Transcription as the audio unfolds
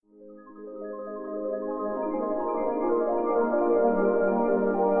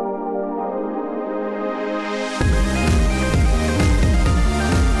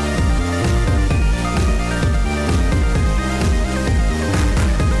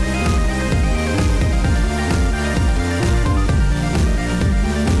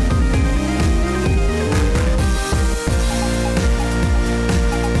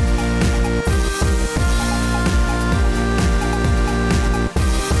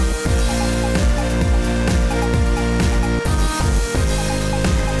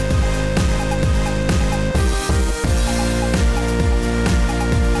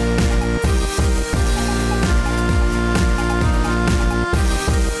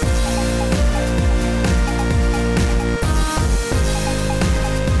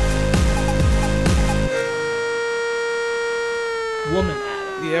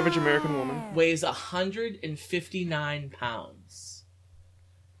average American woman? Weighs 159 pounds.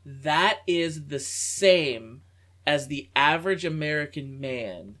 That is the same as the average American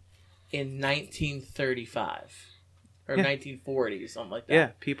man in 1935 or 1940, something like that. Yeah,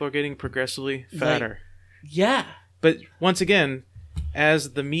 people are getting progressively fatter. Yeah. But once again,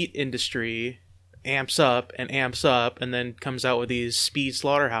 as the meat industry amps up and then comes out with these speed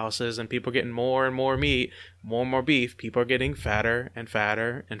slaughterhouses and people are getting more and more meat, more and more beef, people are getting fatter and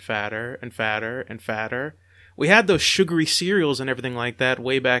fatter and fatter and fatter and fatter. We had those sugary cereals and everything like that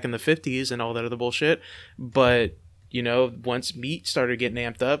way back in the 50s and all that other bullshit. But, you know, once meat started getting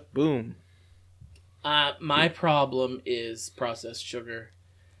amped up, boom. My problem is processed sugar.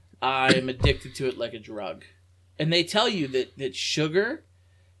 I'm addicted to it like a drug. And they tell you that sugar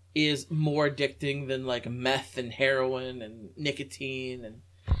is more addicting than like meth and heroin and nicotine, and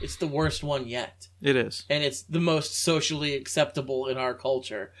it's the worst one yet. It is. And it's the most socially acceptable in our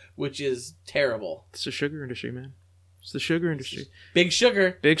culture, which is terrible. It's the sugar industry, man. It's the sugar industry. Big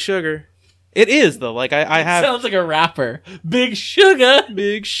sugar. Big sugar. It is, though. Like, I have... Sounds like a rapper. Big sugar.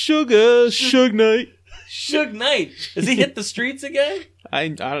 Big sugar. Suge Knight. Suge Knight. Has he hit the streets again? I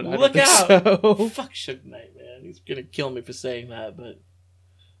don't Look think out. so. Fuck Suge Knight, man. He's going to kill me for saying that, but...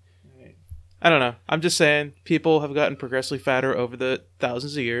 I don't know. I'm just saying, people have gotten progressively fatter over the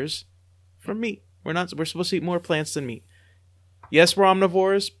thousands of years from meat. We're supposed to eat more plants than meat. Yes, we're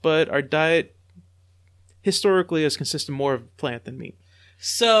omnivores, but our diet historically has consisted more of plant than meat.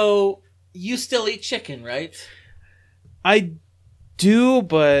 So, you still eat chicken, right? I do,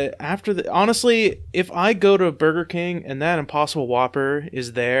 but honestly, if I go to Burger King and that Impossible Whopper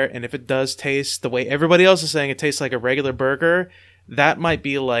is there, and if it does taste the way everybody else is saying it tastes like a regular burger, that might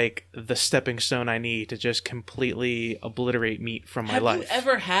be like the stepping stone I need to just completely obliterate meat from my life. Have you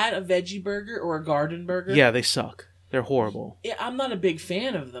ever had a veggie burger or a garden burger? Yeah, they suck. They're horrible. Yeah, I'm not a big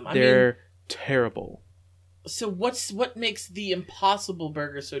fan of them. They're terrible. So what makes the Impossible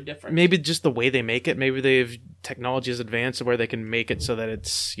Burger so different? Maybe just the way they make it. Maybe they've technology is advanced where they can make it so that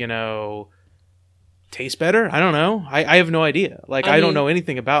it's, tastes better. I don't know. I have no idea. Like, I don't know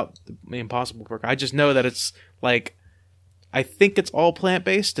anything about the Impossible Burger. I just know that it's like, I think it's all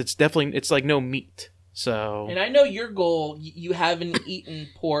plant-based. It's like no meat. So. And I know your goal, you haven't eaten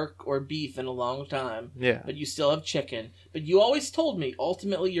pork or beef in a long time. Yeah. But you still have chicken. But you always told me,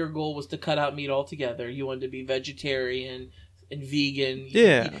 ultimately your goal was to cut out meat altogether. You wanted to be vegetarian and vegan.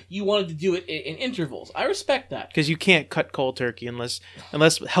 Yeah. You wanted to do it in intervals. I respect that. Because you can't cut cold turkey unless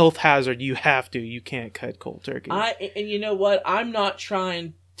health hazard, you have to. You can't cut cold turkey. And you know what? I'm not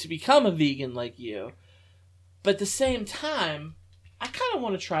trying to become a vegan like you. But at the same time, I kind of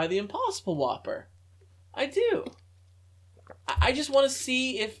want to try the Impossible Whopper. I do. I just want to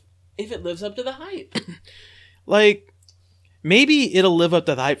see if it lives up to the hype. Like, maybe it'll live up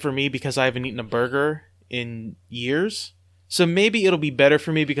to the hype for me because I haven't eaten a burger in years. So maybe it'll be better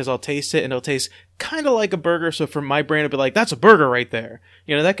for me because I'll taste it and it'll taste kind of like a burger. So for my brain, it'll be like, that's a burger right there.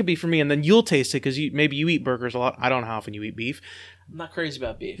 That could be for me. And then you'll taste it because maybe you eat burgers a lot. I don't know how often you eat beef. I'm not crazy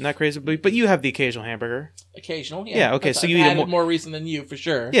about beef. Not crazy about beef, but you have the occasional hamburger. Occasional, yeah. Yeah, okay, so you I've eat had it more recent than you, for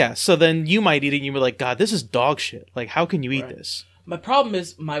sure. Yeah, so then you might eat it and you're like, God, this is dog shit. Like, how can you eat this? My problem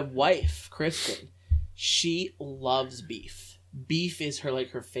is my wife, Kristen, she loves beef. Beef is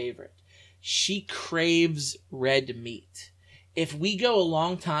her favorite. She craves red meat. If we go a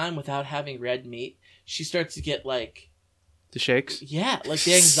long time without having red meat, she starts to get like... The shakes? Yeah, like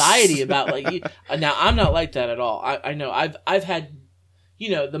the anxiety about like... Now, I'm not like that at all. I know. I've had...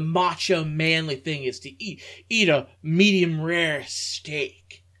 the macho manly thing is to eat a medium rare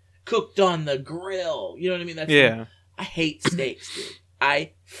steak cooked on the grill. You know what I mean? Yeah. I hate steaks, dude.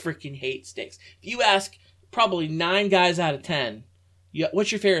 I freaking hate steaks. If you ask probably 9 guys out of 10,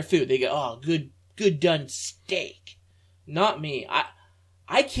 what's your favorite food? They go, oh, good done steak. Not me.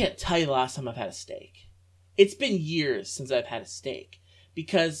 I can't tell you the last time I've had a steak. It's been years since I've had a steak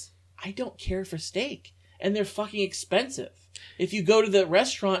because I don't care for steak and they're fucking expensive. If you go to the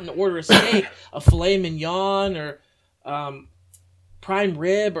restaurant and order a steak, a filet mignon or prime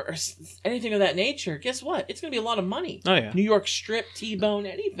rib or anything of that nature, guess what? It's going to be a lot of money. Oh, yeah. New York strip, T-bone,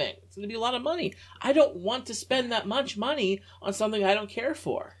 anything. It's going to be a lot of money. I don't want to spend that much money on something I don't care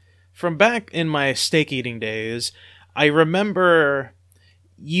for. From back in my steak eating days, I remember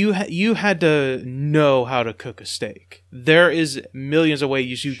you had to know how to cook a steak. There is millions of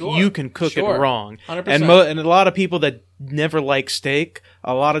ways you can cook it wrong. 100%. And a lot of people that never like steak,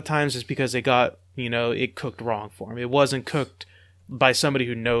 a lot of times it's because they got, it cooked wrong for them. It wasn't cooked by somebody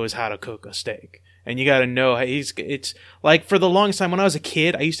who knows how to cook a steak. And you got to know, it's like for the longest time when I was a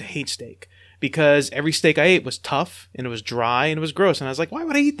kid, I used to hate steak. because every steak I ate was tough and it was dry and it was gross. And I was like, why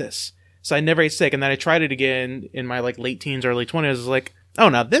would I eat this? So I never ate steak. And then I tried it again in my like late teens, early 20s. I was like, oh,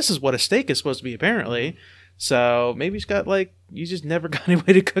 now this is what a steak is supposed to be, apparently. So maybe it's got like, you just never got any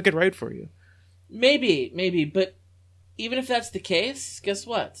way to cook it right for you. Maybe. But even if that's the case, guess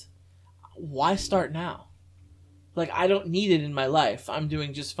what? Why start now? Like, I don't need it in my life. I'm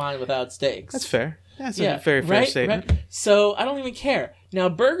doing just fine without steaks. That's fair. That's a very fair statement. Right? So I don't even care. Now,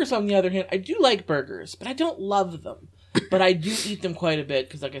 burgers, on the other hand, I do like burgers, but I don't love them. But I do eat them quite a bit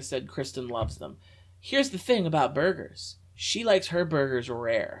because, like I said, Kristen loves them. Here's the thing about burgers. She likes her burgers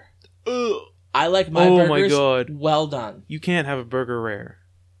rare. Ugh. I like my burgers well done. You can't have a burger rare.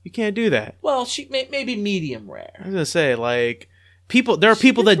 You can't do that. Well, she maybe medium rare. I was going to say, like, there are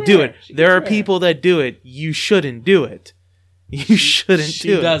people that do it. There are people that do it. You shouldn't do it. You shouldn't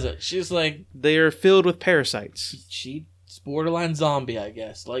do it. She does it. She's like... They are filled with parasites. She's borderline zombie, I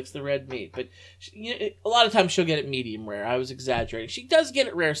guess. Likes the red meat. But a lot of times she'll get it medium rare. I was exaggerating. She does get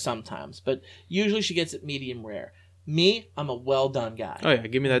it rare sometimes, but usually she gets it medium rare. Me, I'm a well done guy. Oh, yeah.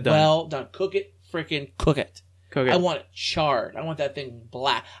 Give me that done. Well done. Cook it. Freaking cook it. Cook it. I want it charred. I want that thing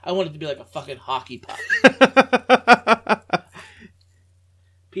black. I want it to be like a fucking hockey puck.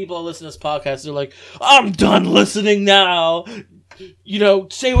 People that listen to this podcast are like, I'm done listening now. You know,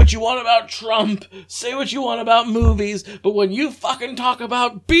 say what you want about Trump. Say what you want about movies. But when you fucking talk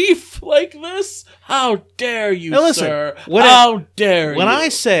about beef like this, how dare you, now listen, sir? How dare you? When I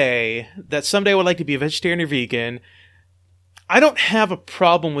say that someday I would like to be a vegetarian or vegan, I don't have a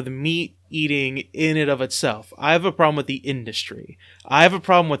problem with meat eating in and of itself. I have a problem with the industry. I have a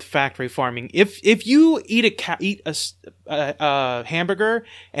problem with factory farming. If you eat a hamburger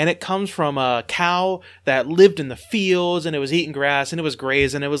and it comes from a cow that lived in the fields and it was eating grass and it was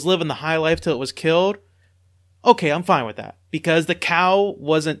grazed and it was living the high life till it was killed, okay, I'm fine with that because the cow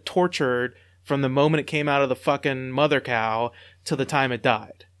wasn't tortured from the moment it came out of the fucking mother cow to the time it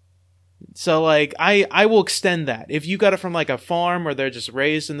died. So, like, I will extend that. If you got it from, like, a farm or they're just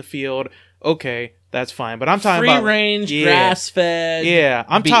raised in the field, okay, that's fine. But I'm talking about... free-range, grass-fed Yeah,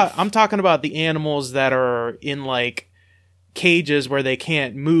 I'm beef. talking about the animals that are in, like, cages where they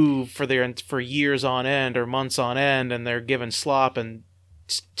can't move for years on end or months on end, and they're given slop and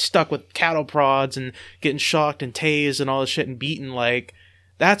stuck with cattle prods and getting shocked and tased and all this shit and beaten. Like,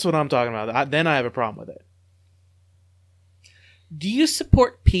 that's what I'm talking about. Then I have a problem with it. Do you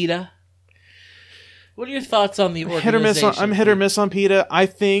support PETA? What are your thoughts on the organization? I'm hit or miss on PETA. I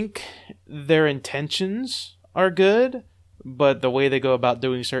think their intentions are good, but the way they go about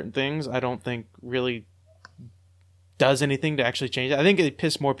doing certain things, I don't think really does anything to actually change it. I think they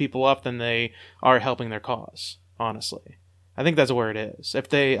piss more people off than they are helping their cause, honestly. I think that's where it is.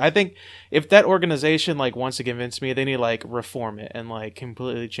 I think if that organization like wants to convince me, they need to like reform it and like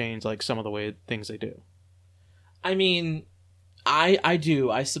completely change like some of the way things they do. I mean, I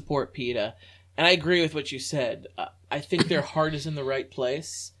do. I support PETA. And I agree with what you said. I think their heart is in the right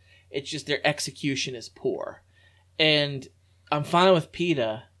place. It's just their execution is poor. And I'm fine with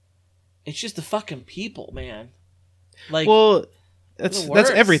PETA. It's just the fucking people, man. Like, well, that's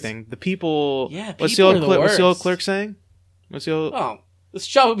everything. The people. Yeah, what's the old clerk saying? Oh, this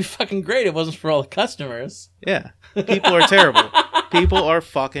job would be fucking great if it wasn't for all the customers. Yeah, people are terrible. People are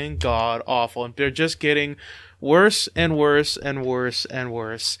fucking god awful, and they're just getting worse and worse and worse and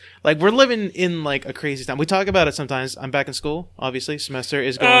worse. Like, we're living in like a crazy time. We talk about it sometimes. I'm back in school. Obviously, semester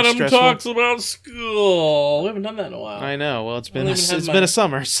is going stressful. Adam talks about school. We haven't done that in a while. I know. Well, it's been a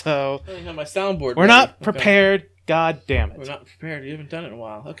summer, so I don't even have my soundboard. We're not prepared. Okay. God damn it. We're not prepared. You haven't done it in a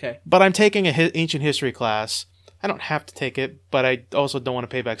while. Okay. But I'm taking an ancient history class. I don't have to take it, but I also don't want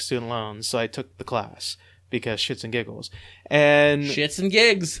to pay back student loans, so I took the class because shits and giggles. And shits and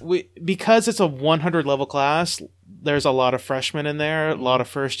gigs. Because it's a 100 level class, there's a lot of freshmen in there, a lot of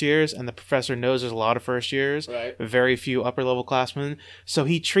first years, and the professor knows there's a lot of first years, right. Very few upper level classmen. So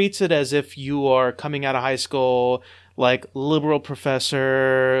he treats it as if you are coming out of high school, like liberal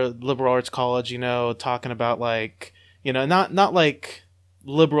professor, liberal arts college, talking about like, not like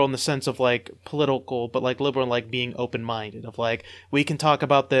liberal in the sense of like political, but like liberal like being open-minded of like, we can talk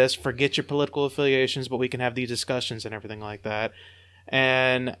about this, forget your political affiliations, but we can have these discussions and everything like that.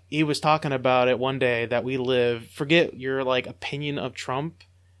 And he was talking about it one day that forget your like opinion of Trump,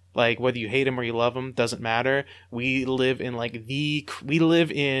 like whether you hate him or you love him, doesn't matter. We live in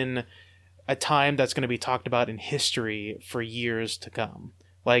a time that's going to be talked about in history for years to come.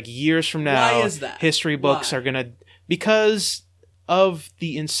 Like years from now, why is that? History books are going to, because of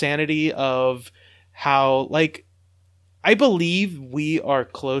the insanity of how, like, I believe we are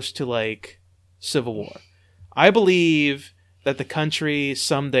close to like civil war. I believe that the country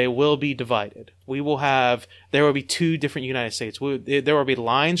someday will be divided. There will be two different United States. There will be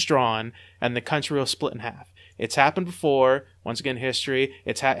lines drawn, and the country will split in half. It's happened before. Once again, history.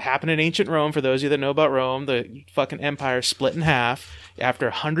 It's happened in ancient Rome. For those of you that know about Rome, the fucking empire split in half after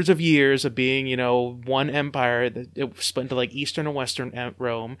hundreds of years of being, one empire. It split into like Eastern and Western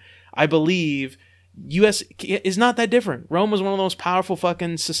Rome. I believe U.S. is not that different. Rome was one of the most powerful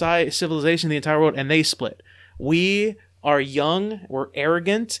fucking civilization in the entire world, and they split. We are young. We're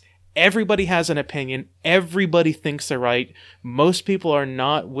arrogant. Everybody has an opinion. Everybody thinks they're right. Most people are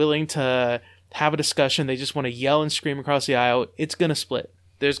not willing to have a discussion. They just want to yell and scream across the aisle. It's going to split.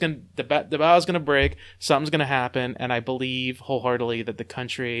 The bow's going to break. Something's going to happen. And I believe wholeheartedly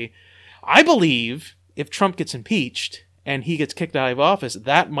that I believe if Trump gets impeached and he gets kicked out of office,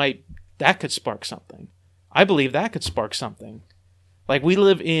 that could spark something. I believe that could spark something. Like, we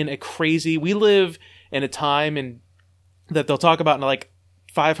live in a time that they'll talk about in like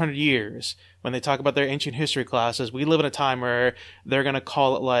 500 years. When they talk about their ancient history classes, we live in a time where they're going to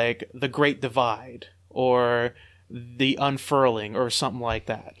call it like the Great Divide or the Unfurling or something like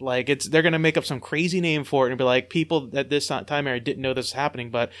that. Like, they're going to make up some crazy name for it and be like, people at this time area didn't know this was happening,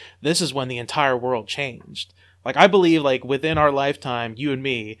 but this is when the entire world changed. Like, I believe like within our lifetime, you and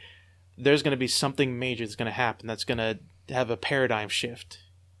me, there's going to be something major that's going to happen that's going to have a paradigm shift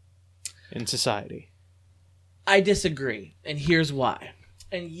in society. I disagree, and here's why.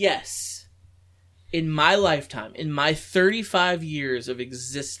 And yes, in my lifetime, in my 35 years of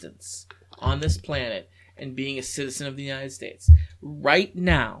existence on this planet and being a citizen of the United States, right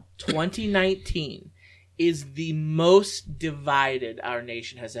now, 2019 is the most divided our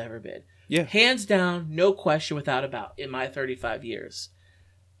nation has ever been. Yeah. Hands down, no question, without a doubt, in my 35 years.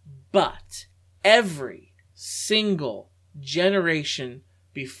 But every single generation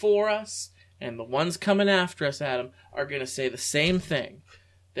before us and the ones coming after us, Adam, are going to say the same thing.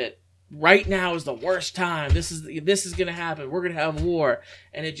 That right now is the worst time. This is going to happen. We're going to have war.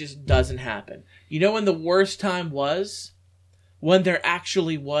 And it just doesn't happen. You know when the worst time was? When there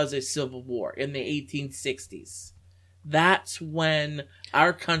actually was a civil war in the 1860s. That's when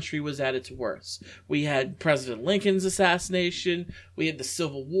our country was at its worst. We had President Lincoln's assassination. We had the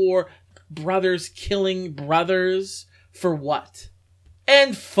Civil War. Brothers killing brothers. For what?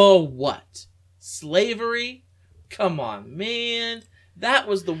 And for what? Slavery? Come on, man. That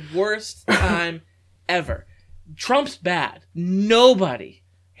was the worst time ever. Trump's bad. Nobody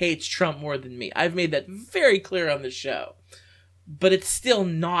hates Trump more than me. I've made that very clear on the show. But it's still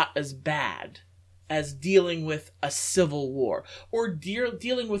not as bad as dealing with a civil war. Or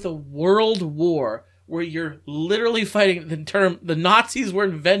dealing with a world war where you're literally fighting the Nazis were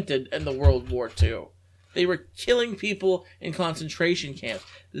invented in the World War II. They were killing people in concentration camps.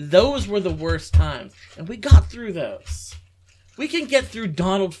 Those were the worst times. And we got through those. We can get through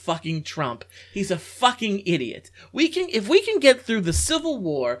Donald fucking Trump. He's a fucking idiot. If we can get through the Civil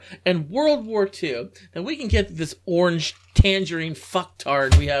War and World War II, then we can get through this orange tangerine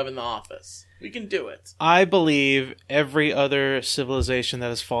fucktard we have in the office. We can do it. I believe every other civilization that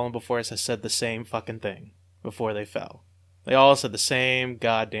has fallen before us has said the same fucking thing before they fell. They all said the same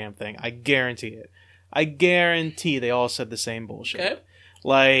goddamn thing. I guarantee it. I guarantee they all said the same bullshit. Okay.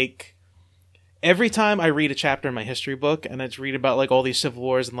 Like, every time I read a chapter in my history book and it's read about like all these civil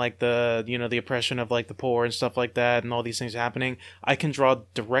wars and like the oppression of like the poor and stuff like that and all these things happening, I can draw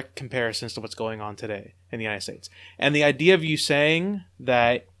direct comparisons to what's going on today in the United States. And the idea of you saying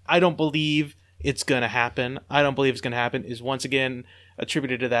that I don't believe it's going to happen, is once again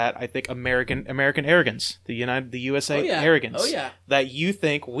attributed to that, I think, American arrogance, the USA arrogance. Oh yeah. That you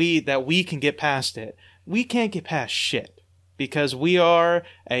think we can get past it. We can't get past shit because we are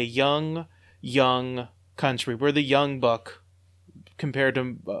a young country. We're the young buck compared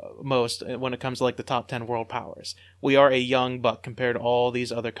to most when it comes to like the top 10 world powers. We are a young buck compared to all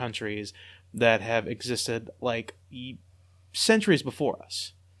these other countries that have existed like centuries before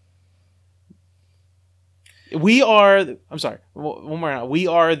us. We are, I'm sorry, one more.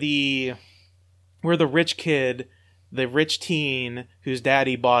 We're the rich kid, the rich teen whose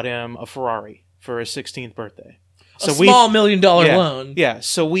daddy bought him a Ferrari for his 16th birthday. So small $1 million loan. Yeah.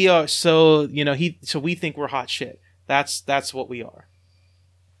 So we are, so we think we're hot shit. That's what we are.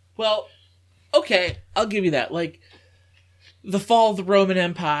 Well, okay, I'll give you that. Like, the fall of the Roman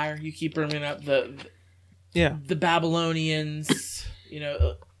Empire, you keep bringing up the Babylonians,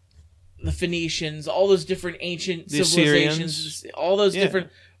 the Phoenicians, all those different ancient civilizations, Assyrians. all those different.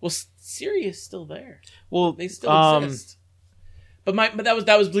 Well, Syria is still there. Well, they still exist. But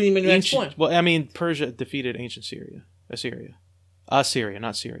that was bleeding my next point. Well, I mean, Persia defeated ancient Assyria, not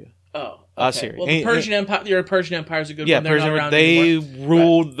Syria. Oh, Us okay. here. Well, the Persian Empire. Your Persian Empire is a good one. They're not around they anymore.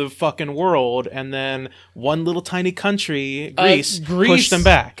 ruled the fucking world, and then one little tiny country, Greece, pushed them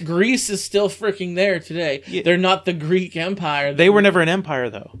back. Greece is still freaking there today. Yeah. They're not the Greek Empire. They were never an empire,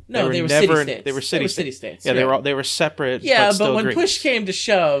 though. No, they were never. city-states. They were city-states. Yeah, right. they were separate. Yeah, but when Greeks. push came to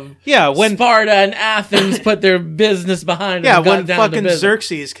shove, when Sparta and Athens put their business behind them. yeah, and got when down to fucking business.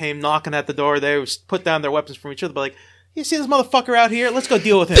 Xerxes came knocking at the door, they put down their weapons from each other. But like, you see this motherfucker out here? Let's go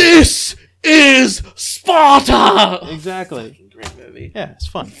deal with him. This is Sparta. Exactly. Fucking great movie. Yeah, it's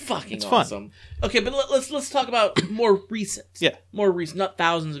fun. Fucking it's awesome. Fun. Okay, but let's talk about more recent. Yeah, more recent, not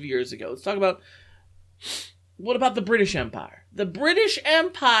thousands of years ago. Let's talk about what about the British Empire? The British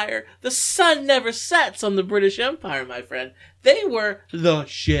Empire. The sun never sets on the British Empire, my friend. They were the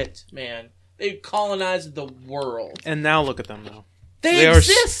shit, man. They colonized the world. And now look at them, though. They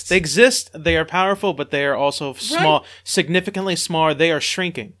exist. They exist. They are powerful, but they are also small, Right. Significantly smaller. They are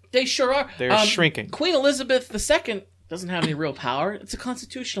shrinking. They sure are. They're shrinking. Queen Elizabeth II doesn't have any real power. It's a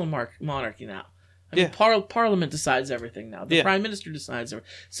constitutional monarchy now. I mean, Parliament decides everything now. The Prime Minister decides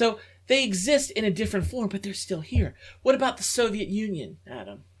everything. So they exist in a different form, but they're still here. What about the Soviet Union,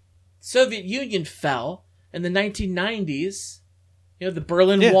 Adam? Soviet Union fell in the 1990s. You know, the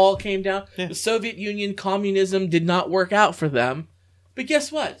Berlin Wall came down. Yeah. The Soviet Union, communism did not work out for them. But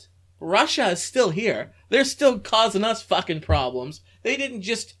guess what? Russia is still here. They're still causing us fucking problems. They didn't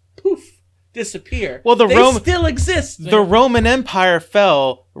just poof disappear. Well, they still exist. Man. The Roman Empire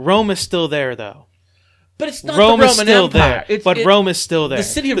fell. Rome is still there, though. But it's not Rome the is Roman still Empire. there. Rome is still there. The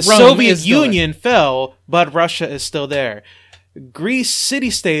city of the Rome Soviet is still Union fell, but Russia is still there. Greece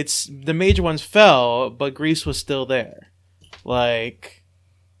city-states, the major ones fell, but Greece was still there. Like,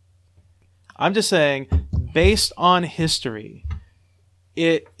 I'm just saying, based on history,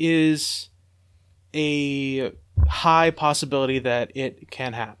 it is a high possibility that it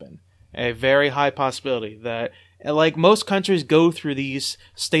can happen. A very high possibility that, like, most countries go through these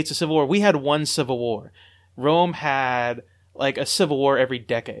states of civil war. We had one civil war. Rome had, like, a civil war every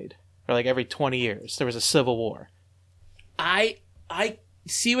decade. Or, like, every 20 years. There was a civil war. I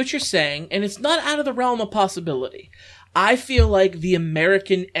see what you're saying, and it's not out of the realm of possibility. I feel like the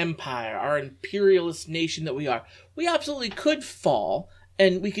American empire, our imperialist nation that we are, we absolutely could fall,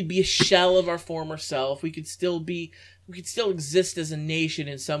 and we could be a shell of our former self. We could still exist as a nation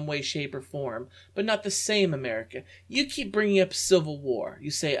in some way, shape, or form, but not the same America. You keep bringing up civil war. You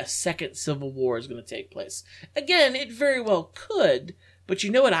say a second civil war is going to take place. Again, it very well could, but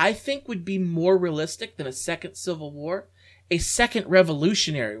you know what I think would be more realistic than a second civil war? A second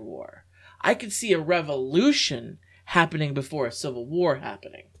revolutionary war. I could see a revolution happening before a civil war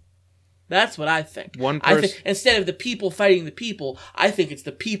happening. That's what I think. I think instead of the people fighting the people, I think it's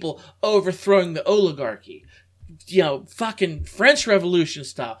the people overthrowing the oligarchy. You know, fucking French Revolution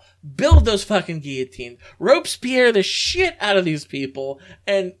style. Build those fucking guillotines. Robespierre the shit out of these people,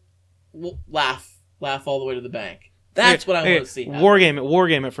 and we'll laugh all the way to the bank. That's what I want to see.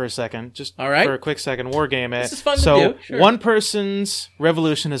 Wargame it for a second. Just all right? For a quick second. Wargame it. This is fun to do. Sure. One person's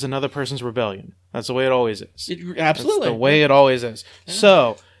revolution is another person's rebellion. That's the way it always is. Absolutely. That's the way it always is. Yeah.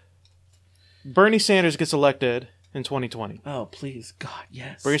 So, Bernie Sanders gets elected in 2020. Oh, please. God,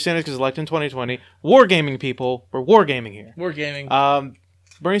 yes. Bernie Sanders gets elected in 2020. Wargaming people. We're wargaming here. Wargaming.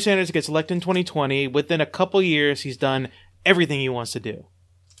 Bernie Sanders gets elected in 2020. Within a couple years, he's done everything he wants to do.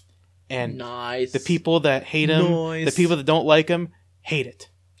 And nice. The people that hate him, the people that don't like him, hate it.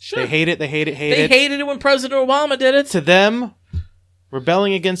 Sure. They hate it. They hated it when President Obama did it. To them,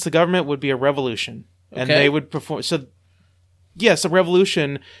 rebelling against the government would be a revolution. And they would perform. So, yes, a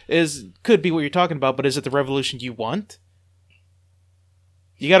revolution could be what you're talking about, but is it the revolution you want?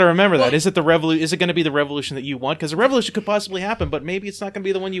 You got to remember that. Is it going to be the revolution that you want? Because a revolution could possibly happen, but maybe it's not going to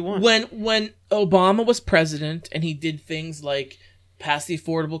be the one you want. When Obama was president and he did things like pass the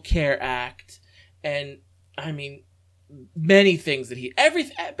Affordable Care Act, and I mean many things that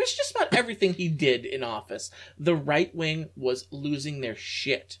it's just about everything he did in office. The right wing was losing their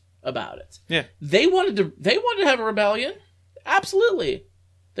shit about it. Yeah, they wanted to have a rebellion. Absolutely,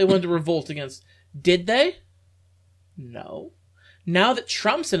 they wanted to revolt against. Did they? No. Now that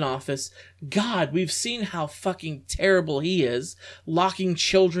Trump's in office, God, we've seen how fucking terrible he is, locking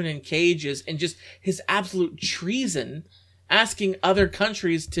children in cages, and just his absolute treason. Asking other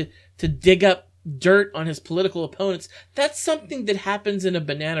countries to dig up dirt on his political opponents. That's something that happens in a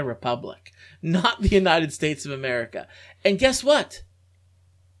banana republic, not the United States of America. And guess what?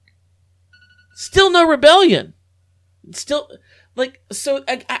 Still no rebellion. Still,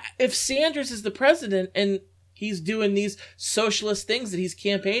 if Sanders is the president and he's doing these socialist things that he's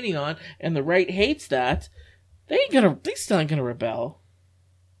campaigning on, and the right hates that, they still ain't gonna rebel.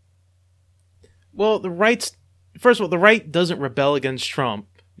 Well, the right's first of all, the right doesn't rebel against Trump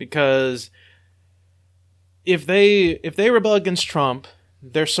because if they rebel against Trump,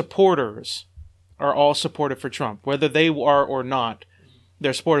 their supporters are all supportive for Trump, whether they are or not.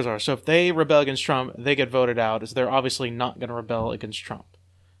 Their supporters are. So if they rebel against Trump, they get voted out. So they're obviously not going to rebel against Trump.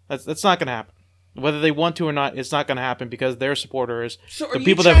 That's not going to happen. Whether they want to or not, it's not going to happen because their supporters, So the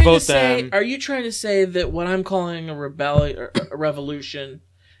people that vote them. Are you trying to say that what I'm calling a rebellion or a revolution,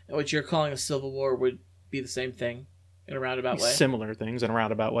 and what you're calling a civil war, would be the same thing in a roundabout way? Similar things in a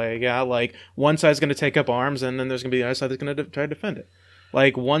roundabout way. Yeah, like one side's going to take up arms, and then there's going to be the other side that's going to try to defend it.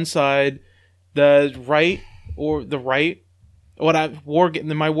 Like one side, the right.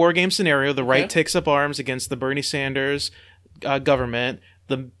 In my war game scenario, the right takes up arms against the Bernie Sanders government.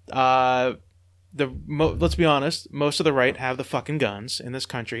 Let's be honest, most of the right have the fucking guns in this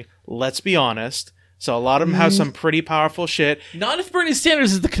country. Let's be honest. So a lot of them have some pretty powerful shit. Not if Bernie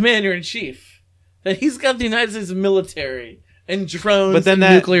Sanders is the commander in chief. Then he's got the United States military and drones and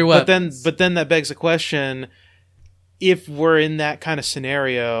nuclear weapons. But then that begs the question: if we're in that kind of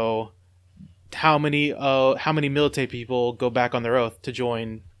scenario, how many military people go back on their oath to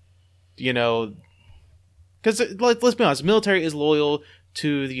join? Because let's be honest, military is loyal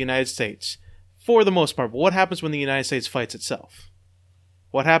to the United States for the most part. But what happens when the United States fights itself?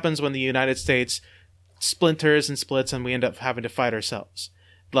 What happens when the United States splinters and splits and we end up having to fight ourselves?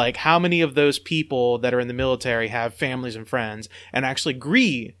 Like, how many of those people that are in the military have families and friends and actually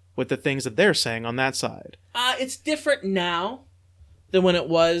agree with the things that they're saying on that side? It's different now than when it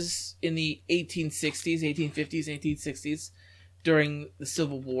was in the 1860s, 1850s, 1860s during the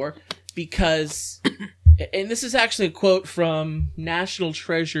Civil War, because, and this is actually a quote from National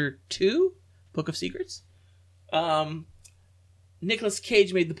Treasure 2, Book of Secrets. Nicolas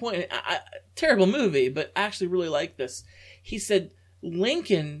Cage made the point, terrible movie, but I actually really like this. He said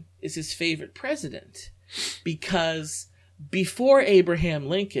Lincoln is his favorite president because before Abraham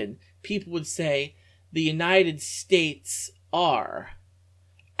Lincoln, people would say the United States are.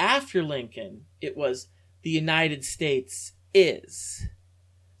 After Lincoln, it was the United States is.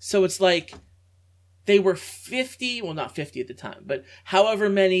 So it's like they were 50, well, not 50 at the time, but however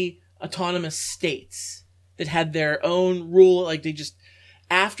many autonomous states that had their own rule. Like they just,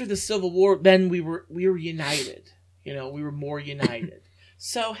 after the Civil War, then we were united. We were more united.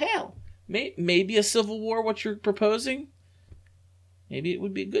 So hell, maybe a civil war, what you're proposing, maybe it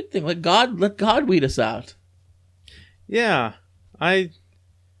would be a good thing. Let God weed us out. Yeah,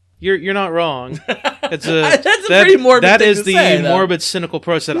 you're not wrong. That's a pretty morbid That thing is to the say, morbid, cynical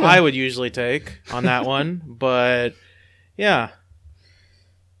approach that I would usually take on that one. But yeah,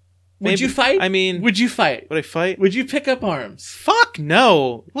 would you fight? I mean, would you fight? Would I fight? Would you pick up arms? Fuck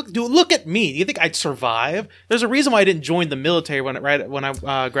no! Look at me. Do you think I'd survive? There's a reason why I didn't join the military when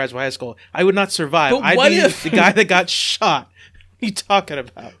I graduated high school. I would not survive. But what if the guy that got shot? What are you talking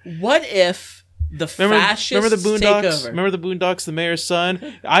about? What if the fascists remember the Boondocks? take over? Remember the Boondocks, the mayor's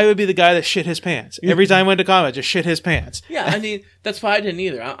son? I would be the guy that shit his pants every time I went to combat. Just shit his pants. Yeah, I mean that's why I didn't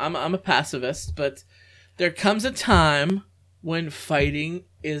either. I'm a pacifist, but there comes a time when fighting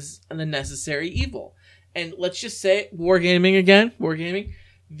is the necessary evil, and let's just say wargaming.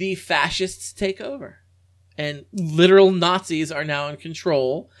 The fascists take over, and literal Nazis are now in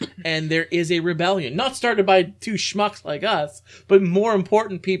control, and there is a rebellion, not started by two schmucks like us, but more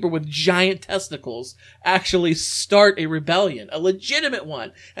important people with giant testicles actually start a rebellion, a legitimate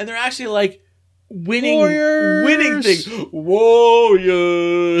one, and they're actually like winning things.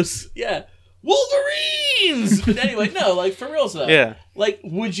 Warriors, yeah. Wolverines! But anyway, no, like, for real stuff. Yeah. Like,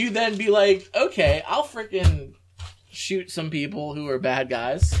 would you then be like, okay, I'll freaking shoot some people who are bad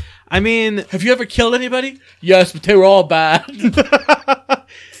guys? I mean, have you ever killed anybody? Yes, but they were all bad.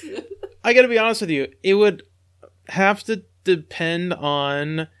 I gotta be honest with you. It would have to depend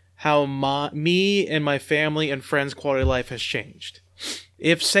on how me and my family and friends' quality of life has changed.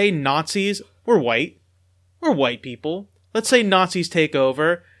 If, say, Nazis, we're white people. Let's say Nazis take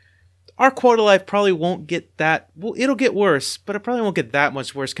over. Our quality of life probably won't get that... Well, it'll get worse, but it probably won't get that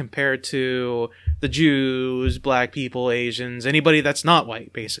much worse compared to the Jews, black people, Asians, anybody that's not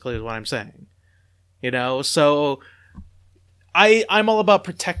white, basically, is what I'm saying. So I'm all about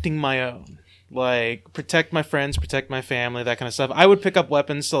protecting my own. Like, protect my friends, protect my family, that kind of stuff. I would pick up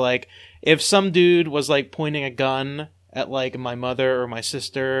weapons, so, like, if some dude was, like, pointing a gun at, like, my mother or my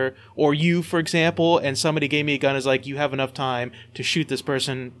sister or you, for example, and somebody gave me a gun, is like, you have enough time to shoot this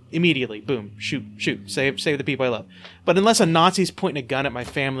person immediately. Boom. Shoot. Save the people I love. But unless a Nazi's pointing a gun at my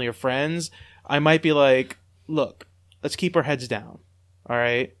family or friends, I might be like, look, let's keep our heads down. All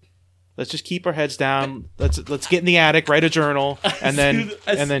right? Let's just keep our heads down. Let's get in the attic, write a journal, and then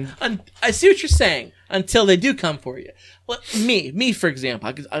I see what you're saying. Until they do come for you. Well, me for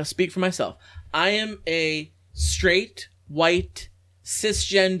example, I'll speak for myself. I am a straight, white,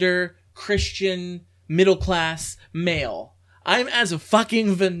 cisgender, Christian, middle class male. I'm as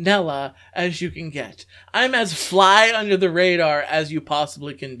fucking vanilla as you can get. I'm as fly under the radar as you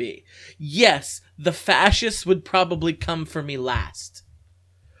possibly can be. Yes, the fascists would probably come for me last.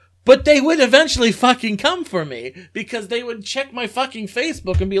 But they would eventually fucking come for me because they would check my fucking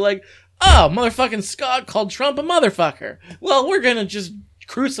Facebook and be like, oh, motherfucking Scott called Trump a motherfucker. Well, we're gonna just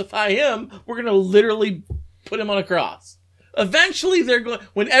crucify him. We're gonna literally put him on a cross. Eventually, they're going.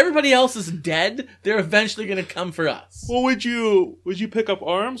 When everybody else is dead, they're eventually going to come for us. Well, would you pick up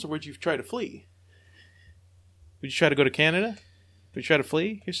arms, or would you try to flee? Would you try to go to Canada? Would you try to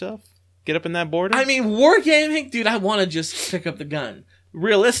flee yourself? Get up in that border? I mean, wargaming, dude. I want to just pick up the gun.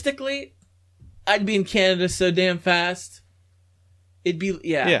 Realistically, I'd be in Canada so damn fast. It'd be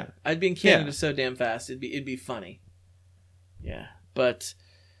yeah. I'd be in Canada so damn fast. It'd be funny. Yeah, but.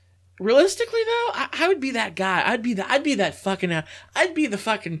 Realistically, though, I would be that guy. I'd be the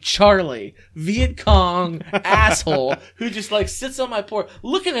fucking Charlie, Viet Cong asshole who just like sits on my porch,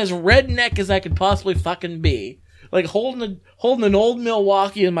 looking as redneck as I could possibly fucking be, like holding an old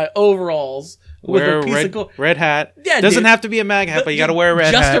Milwaukee in my overalls with wear a piece of gold. Red hat. Yeah, doesn't have to be a MAGA hat, but you got to wear a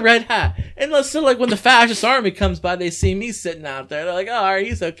red hat. Just a red hat. And so, like, when the fascist army comes by, they see me sitting out there. They're like, "Oh, all right,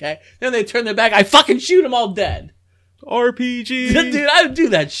 he's okay." Then they turn their back. I fucking shoot them all dead. RPG. Dude, I would do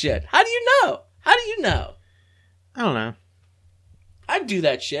that shit. How do you know? How do you know? I don't know. I'd do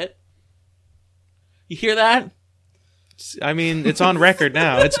that shit. You hear that? I mean, it's on record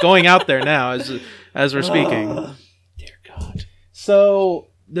now. It's going out there now as we're speaking. Dear God. So,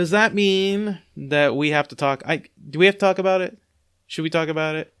 does that mean that we have to talk? Do we have to talk about it? Should we talk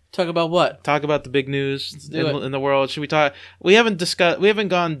about it? Talk about what? Talk about the big news in the world. Should we talk? We haven't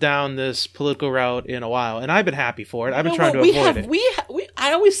gone down this political route in a while, and I've been happy for it. I've been trying to avoid it.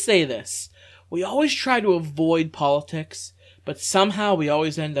 I always say this. We always try to avoid politics, but somehow we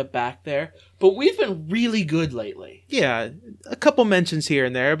always end up back there. But we've been really good lately. Yeah, a couple mentions here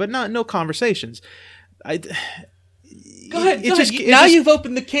and there, but no conversations. Go ahead. Now you've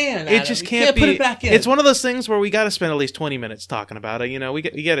opened the can. Adam. It just can't be. Put it back in. It's one of those things where we got to spend at least 20 minutes talking about it. You know,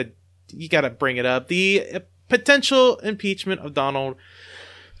 you got to bring it up. The potential impeachment of Donald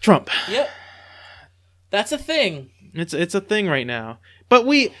Trump. Yep, that's a thing. It's a thing right now. But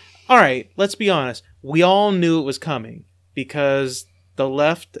all right. Let's be honest. We all knew it was coming because the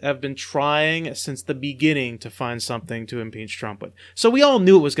left have been trying since the beginning to find something to impeach Trump with. So we all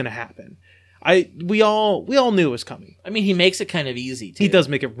knew it was going to happen. We all knew it was coming. I mean, he makes it kind of easy, too. He does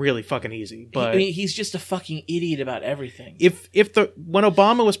make it really fucking easy, but he's just a fucking idiot about everything. When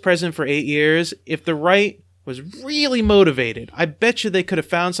Obama was president for 8 years, if the right was really motivated, I bet you they could have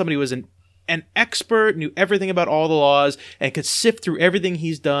found somebody who was an expert, knew everything about all the laws, and could sift through everything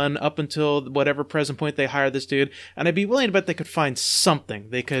he's done up until whatever present point they hired this dude. And I'd be willing to bet they could find something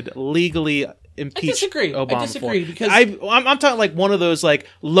they could legally impeach Obama I disagree for. because I'm talking like one of those like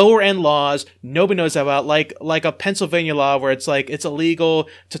lower end laws nobody knows about, like a Pennsylvania law where it's like it's illegal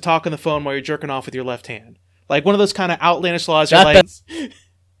to talk on the phone while you're jerking off with your left hand. Like one of those kind of outlandish laws. You're like,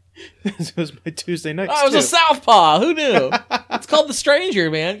 this was my Tuesday night. I was a southpaw. Who knew? It's called The Stranger,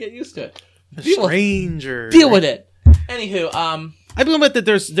 man. Get used to it. Stranger. Deal with it. Anywho, I believe that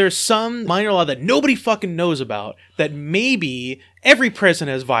there's some minor law that nobody fucking knows about that maybe every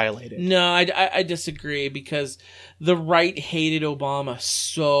president has violated. No, I disagree because the right hated Obama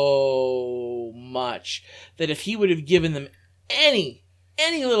so much that if he would have given them any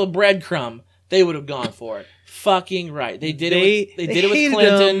little breadcrumb, they would have gone for it. Fucking right. They did it with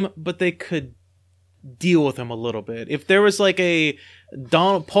Clinton, but they could deal with him a little bit. If there was like a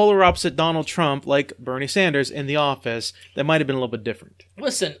polar opposite Donald Trump, like Bernie Sanders in the office, that might have been a little bit different.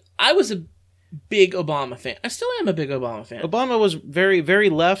 Listen, I was a big Obama fan. I still am a big Obama fan. Obama was very, very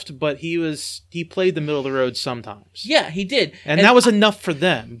left, but he played the middle of the road sometimes. Yeah, he did. And that was enough for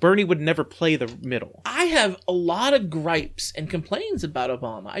them. Bernie would never play the middle. I have a lot of gripes and complaints about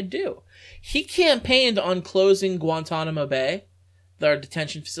Obama. I do. He campaigned on closing Guantanamo Bay, our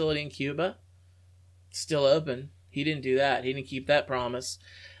detention facility in Cuba. Still open. He didn't do that. He didn't keep that promise.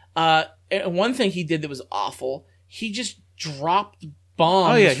 And one thing he did that was awful, he just dropped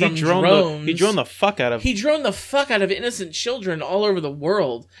bombs from drones. He droned the fuck out of... He droned the fuck out of innocent children all over the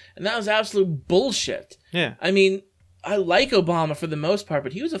world. And that was absolute bullshit. Yeah. I mean, I like Obama for the most part,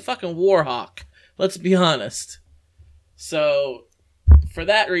 but he was a fucking war hawk. Let's be honest. So, for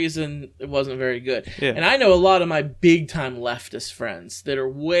that reason, it wasn't very good. Yeah. And I know a lot of my big-time leftist friends that are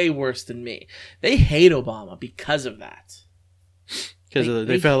way worse than me. They hate Obama because of that. Because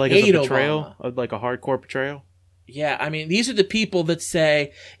they felt like it's a betrayal, Obama. like a hardcore betrayal. Yeah, I mean, these are the people that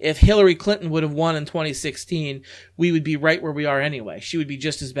say if Hillary Clinton would have won in 2016, we would be right where we are anyway. She would be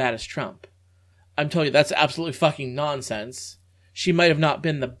just as bad as Trump. I'm telling you, that's absolutely fucking nonsense. She might have not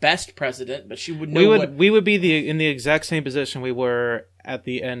been the best president, but she would know we would be in the exact same position we were at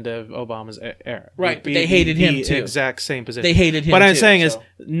the end of Obama's era. Right, but they hated him too. Exact same position. They hated him. What I'm too, saying so.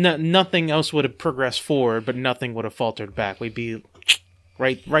 is, nothing else would have progressed forward, but nothing would have faltered back. We'd be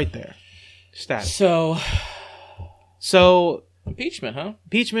right there. Status. So impeachment, huh?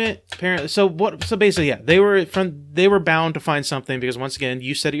 Impeachment. Apparently, so basically, yeah, they were bound to find something because once again,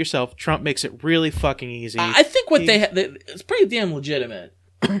 you said it yourself. Trump makes it really fucking easy. I think it's pretty damn legitimate.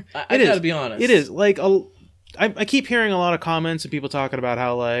 I gotta be honest. It is like I keep hearing a lot of comments and people talking about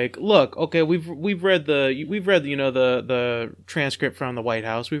how like, look, okay, we've read the transcript from the White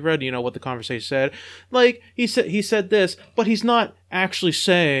House. We've read what the conversation said. Like he said this, but he's not actually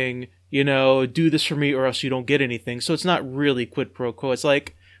saying do this for me or else you don't get anything. So it's not really quid pro quo. It's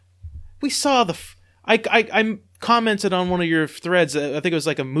like we saw I commented on one of your threads. I think it was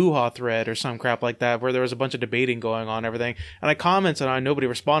like a Muha thread or some crap like that, where there was a bunch of debating going on and everything. And I commented on it, nobody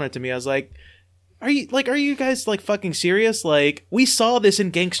responded to me. I was like, are you guys like fucking serious? Like, we saw this in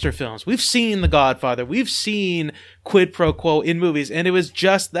gangster films. We've seen The Godfather. We've seen quid pro quo in movies, and it was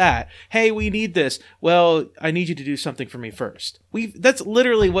just that. Hey, we need this. Well, I need you to do something for me first. That's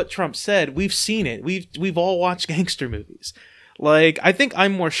literally what Trump said. We've seen it. We've all watched gangster movies. Like, I think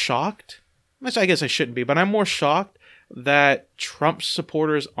I'm more shocked, which I guess I shouldn't be, but I'm more shocked that Trump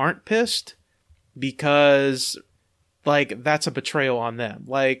supporters aren't pissed because like that's a betrayal on them.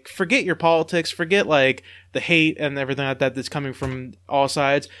 Like, forget your politics, forget like the hate and everything like that that's coming from all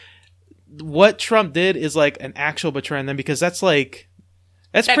sides. What Trump did is like an actual betrayal on them, because that's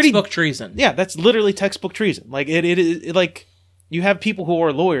textbook treason. Yeah, that's literally textbook treason. Like it like you have people who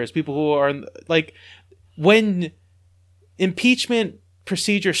are lawyers, people who are like, when impeachment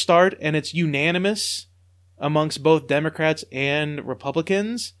procedures start and it's unanimous amongst both Democrats and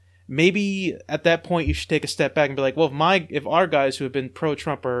Republicans, maybe at that point you should take a step back and be like, well, if our guys who have been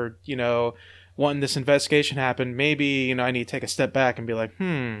pro-Trump are, wanting this investigation happen, maybe, I need to take a step back and be like,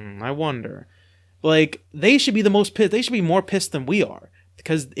 I wonder. Like, they should be the most pissed. They should be more pissed than we are,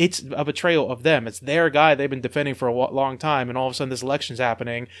 because it's a betrayal of them. It's their guy they've been defending for a long time, and all of a sudden this election's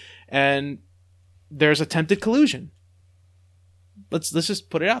happening, and there's attempted collusion. Let's just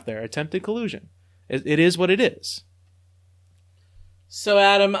put it out there. Attempted collusion. It is what it is. So,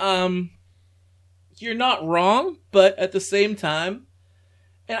 Adam, you're not wrong, but at the same time,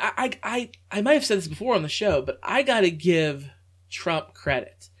 and I might have said this before on the show, but I gotta give Trump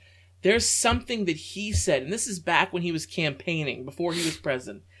credit. There's something that he said, and this is back when he was campaigning, before he was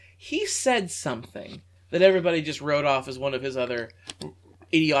president. He said something that everybody just wrote off as one of his other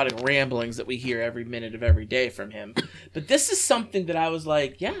idiotic ramblings that we hear every minute of every day from him. But this is something that I was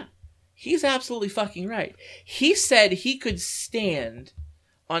like, yeah, he's absolutely fucking right. He said he could stand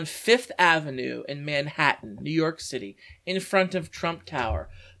on Fifth Avenue in Manhattan, New York City, in front of Trump Tower,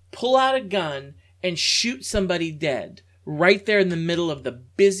 pull out a gun and shoot somebody dead right there in the middle of the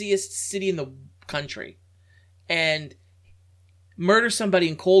busiest city in the country, and murder somebody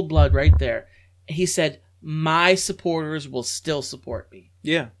in cold blood right there. He said, my supporters will still support me.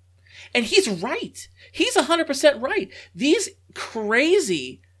 Yeah. And he's right. He's 100% right. These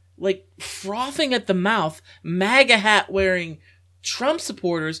crazy, like, frothing at the mouth, MAGA hat wearing Trump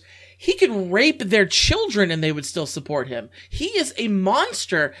supporters, he could rape their children and they would still support him. He is a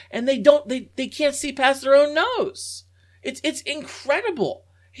monster, and they can't see past their own nose. It's incredible.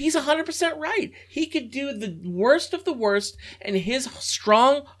 He's 100% right. He could do the worst of the worst, and his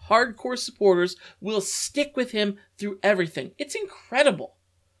strong, hardcore supporters will stick with him through everything. It's incredible.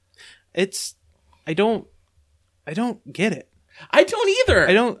 I don't get it. I don't either.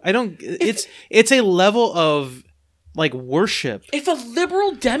 I don't. It's a level of like worship. If a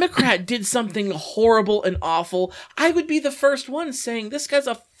liberal Democrat did something horrible and awful, I would be the first one saying, this guy's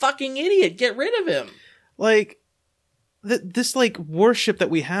a fucking idiot. Get rid of him. Like, this like worship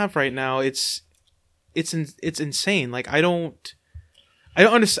that we have right now, it's insane. Like, I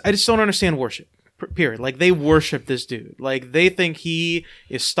just don't understand worship. Period. Like, they worship this dude. Like, they think he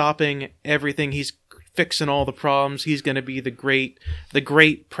is stopping everything. He's fixing all the problems. He's going to be the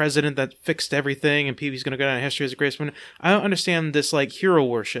great president that fixed everything, and he's going to go down in history as a great one. I don't understand this like hero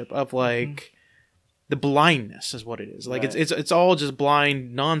worship of like the blindness is what it is. Like, right. It's all just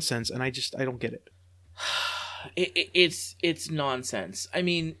blind nonsense, and I don't get it. It's nonsense. I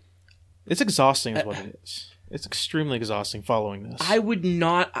mean, it's exhausting is what it is. It's extremely exhausting following this. I would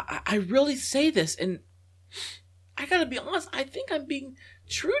not. I really say this, and I gotta be honest. I think I'm being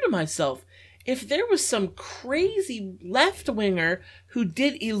true to myself. If there was some crazy left-winger who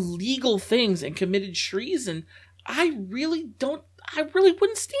did illegal things and committed treason, I really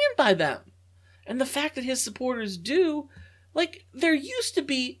wouldn't stand by them. And the fact that his supporters do, like, there used to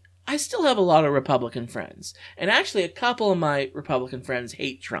be, I still have a lot of Republican friends. And actually, a couple of my Republican friends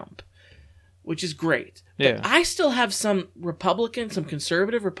hate Trump, which is great. But yeah. I still have some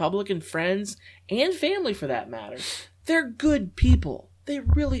conservative Republican friends and family for that matter. They're good people. They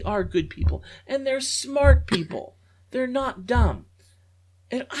really are good people. And they're smart people. They're not dumb.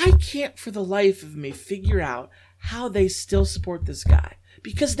 And I can't for the life of me figure out how they still support this guy.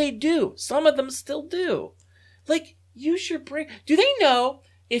 Because they do. Some of them still do. Like, use your brain. Do they know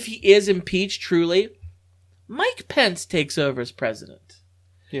if he is impeached truly, Mike Pence takes over as president?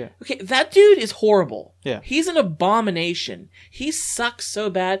 Yeah. Okay, that dude is horrible. Yeah. He's an abomination. He sucks so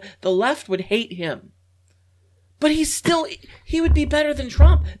bad, the left would hate him. But he would be better than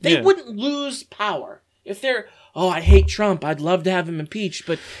Trump. They wouldn't lose power. If they're, I hate Trump, I'd love to have him impeached,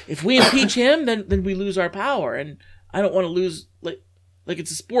 but if we impeach him, then we lose our power. And I don't want to lose, like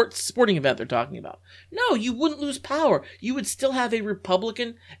it's a sporting event they're talking about. No, you wouldn't lose power. You would still have a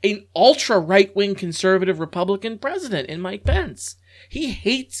Republican, an ultra right-wing conservative Republican president in Mike Pence. He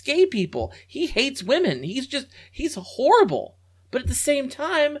hates gay people. He hates women. He's horrible. But at the same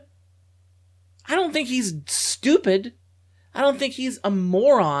time, I don't think he's stupid. I don't think he's a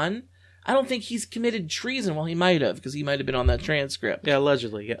moron. I don't think he's committed treason. Well, he might have, because he might have been on that transcript. Yeah,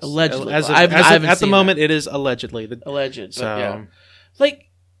 allegedly, yes. Allegedly. At the moment, it is allegedly. Alleged, so. But yeah.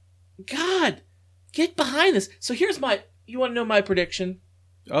 Like, God, get behind this. So here's you want to know my prediction?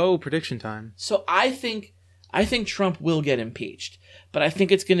 Oh, prediction time. So I think Trump will get impeached, but I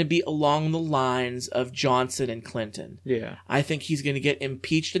think it's going to be along the lines of Johnson and Clinton. Yeah. I think he's going to get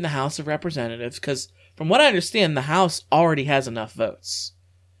impeached in the House of Representatives because, from what I understand, the House already has enough votes.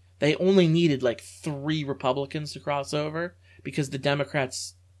 They only needed like 3 Republicans to cross over because the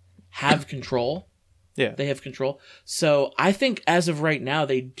Democrats have control. Yeah. They have control. So I think as of right now,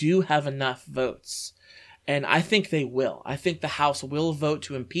 they do have enough votes. And I think they will. I think the House will vote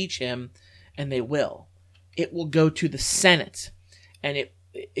to impeach him, and they will. It will go to the Senate, and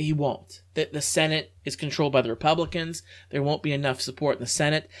he won't. The Senate is controlled by the Republicans. There won't be enough support in the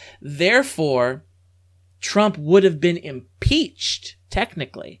Senate. Therefore, Trump would have been impeached,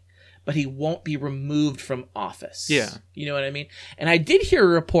 technically, but he won't be removed from office. Yeah. You know what I mean? And I did hear a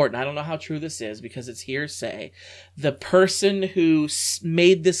report, and I don't know how true this is because it's hearsay. The person who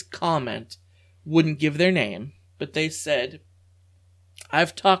made this comment wouldn't give their name, but they said,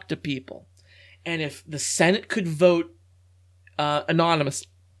 I've talked to people, and if the Senate could vote anonymously,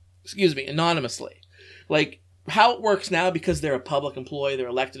 like how it works now, because they're a public employee, they're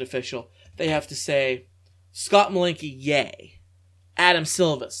elected official, they have to say, Scott Malinke, yay. Adam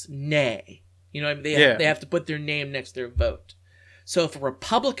Silvas, nay. You know what I mean? They have to put their name next to their vote. So if a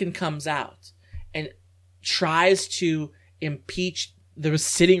Republican comes out and tries to impeach the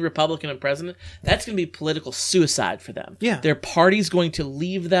sitting Republican and president, that's going to be political suicide for them. Yeah. Their party's going to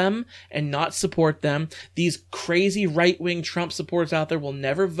leave them and not support them. These crazy right-wing Trump supporters out there will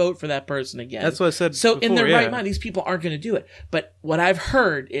never vote for that person again. That's what I said So before, in their right mind, these people aren't going to do it. But what I've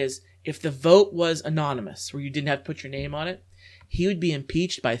heard is if the vote was anonymous, where you didn't have to put your name on it, he would be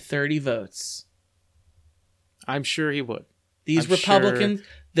impeached by 30 votes. I'm sure he would. These Republicans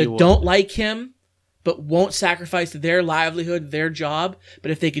that don't like him, but won't sacrifice their livelihood, their job,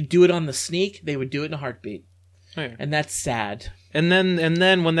 but if they could do it on the sneak, they would do it in a heartbeat. Oh, yeah. And that's sad. And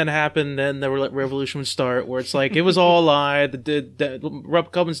then when that happened, then the revolution would start, where it's like it was all a lie. The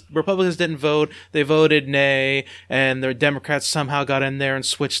Republicans didn't vote; they voted nay, and the Democrats somehow got in there and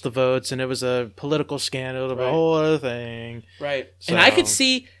switched the votes, and it was a political scandal, a whole other thing. Right. So. And I could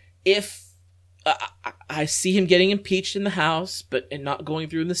see if I see him getting impeached in the House, but not going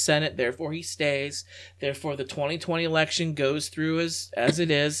through in the Senate. Therefore, he stays. Therefore, the 2020 election goes through as it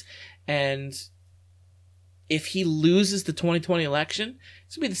is, and if he loses the 2020 election,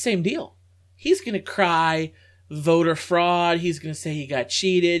 it's going to be the same deal. He's going to cry voter fraud. He's going to say he got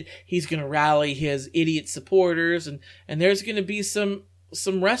cheated. He's going to rally his idiot supporters. And there's going to be some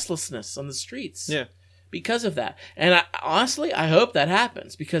restlessness on the streets because of that. And honestly, I hope that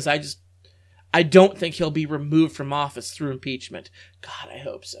happens because I don't think he'll be removed from office through impeachment. God, I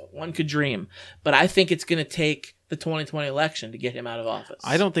hope so. One could dream. But I think it's going to take the 2020 election to get him out of office.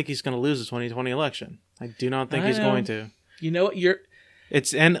 I don't think he's going to lose the 2020 election. I do not think he's going to. You know what?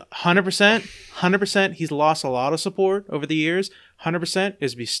 It's and 100%, he's lost a lot of support over the years. 100%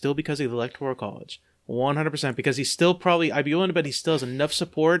 is still because of the Electoral College. 100% because he's still probably, I'd be willing to bet he still has enough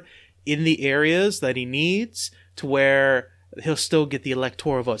support in the areas that he needs to where he'll still get the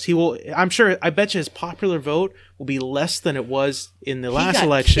electoral votes. He will. I bet you his popular vote will be less than it was in the last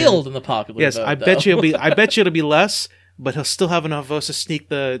election. Killed in the popular vote. Yes, I bet you it'll be less, but he'll still have enough votes to sneak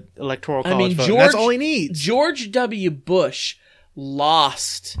the Electoral College vote. That's all he needs. George W. Bush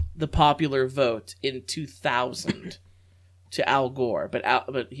lost the popular vote in 2000 to Al Gore,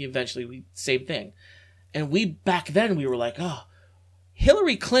 but he eventually same thing. And back then we were like, oh,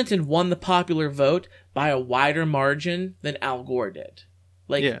 Hillary Clinton won the popular vote by a wider margin than Al Gore did.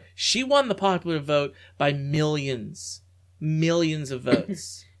 She won the popular vote by millions of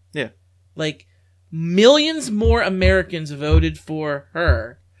votes. Yeah. Like, millions more Americans voted for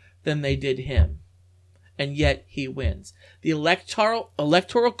her than they did him. And yet he wins. The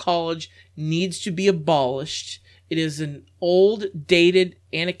Electoral College needs to be abolished. It is an old, dated,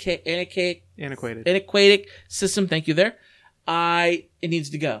 antiquated system. Thank you there. It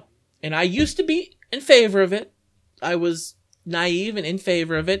needs to go. And I used to be in favor of it. I was naive and in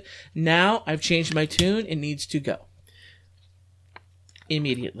favor of it. Now I've changed my tune. It needs to go.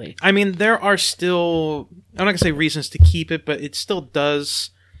 Immediately. I mean, there are still, I'm not going to say reasons to keep it, but it still does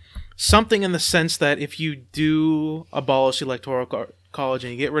something in the sense that if you do abolish the Electoral College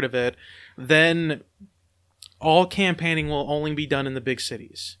and you get rid of it, then all campaigning will only be done in the big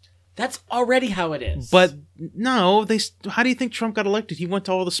cities. That's already how it is. But no, how do you think Trump got elected? He went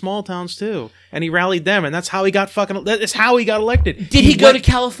to all the small towns too, and he rallied them, and that's how he got that's how he got elected. Did he go to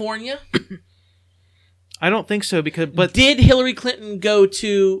California? I don't think so but did Hillary Clinton go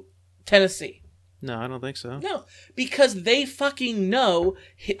to Tennessee? No, I don't think so. No, because they fucking know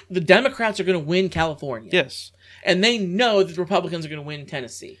the Democrats are going to win California. Yes. And they know that the Republicans are going to win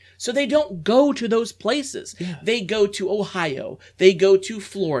Tennessee. So they don't go to those places. Yeah. They go to Ohio. They go to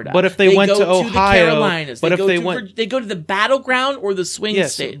Florida. But if they went to Ohio, the Carolinas. They go to the battleground or the swing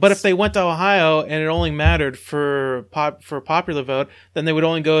states. But if they went to Ohio and it only mattered for popular vote, then they would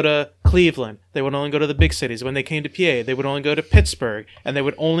only go to Cleveland. They would only go to the big cities. When they came to PA, they would only go to Pittsburgh, and they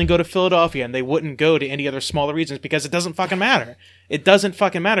would only go to Philadelphia, and they wouldn't go to any other smaller regions because it doesn't fucking matter. It doesn't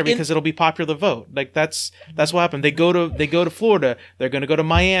fucking matter because it'll be popular vote. Like that's what happened. They go to Florida. They're going to go to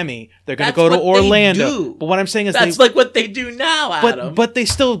Miami. They're going to go to Orlando. But what I'm saying is that's like what they do now, Adam. But they'd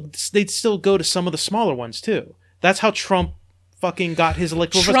still go to some of the smaller ones too. That's how Trump fucking got his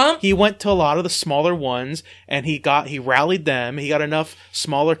electoral vote. He went to a lot of the smaller ones and he rallied them. He got enough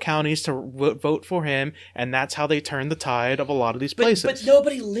smaller counties to vote for him, and that's how they turned the tide of a lot of these places. But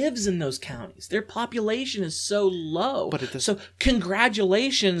nobody lives in those counties. Their population is so low. So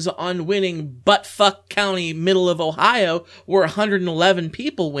congratulations on winning buttfuck county, middle of Ohio, where 111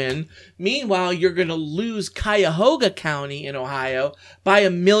 people win. Meanwhile, you're going to lose Cuyahoga County in Ohio by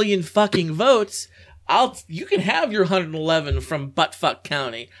 1 million fucking votes. You can have your 111 from Buttfuck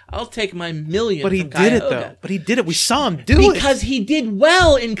County. I'll take my 1 million. But he did it though. But he did it. We saw him do it because he did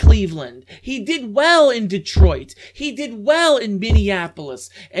well in Cleveland. He did well in Detroit. He did well in Minneapolis,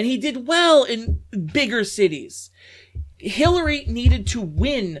 and he did well in bigger cities. Hillary needed to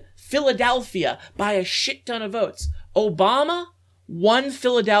win Philadelphia by a shit ton of votes. Obama won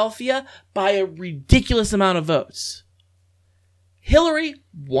Philadelphia by a ridiculous amount of votes. Hillary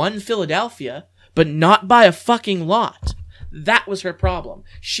won Philadelphia, but not by a fucking lot. That was her problem.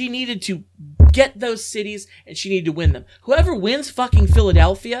 She needed to get those cities, and she needed to win them. Whoever wins fucking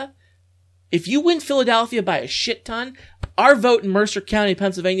Philadelphia, if you win Philadelphia by a shit ton, our vote in Mercer County,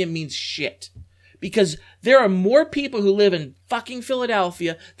 Pennsylvania means shit. Because there are more people who live in fucking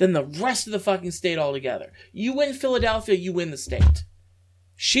Philadelphia than the rest of the fucking state altogether. You win Philadelphia, you win the state.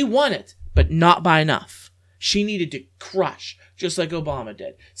 She won it, but not by enough. She needed to crush, just like Obama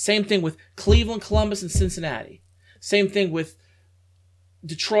did. Same thing with Cleveland, Columbus, and Cincinnati. Same thing with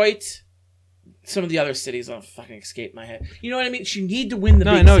Detroit, some of the other cities. Oh, fucking escape my head. You know what I mean? She need to win the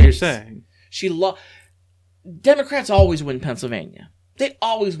big cities. I know what you're saying. Democrats always win Pennsylvania. They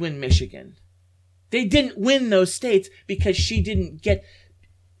always win Michigan. They didn't win those states because she didn't get...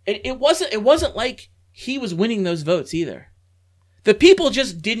 It wasn't like he was winning those votes either. The people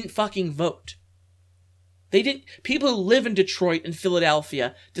just didn't fucking vote. They didn't. People who live in Detroit and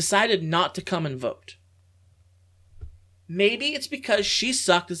Philadelphia decided not to come and vote. Maybe it's because she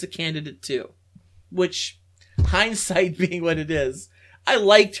sucked as a candidate too. Which, hindsight being what it is, I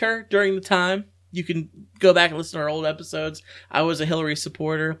liked her during the time. You can go back and listen to our old episodes. I was a Hillary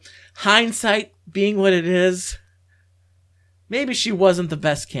supporter. Hindsight being what it is, maybe she wasn't the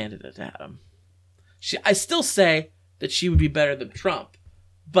best candidate, Adam. I still say that she would be better than Trump.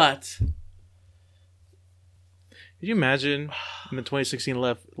 But Could you imagine in the 2016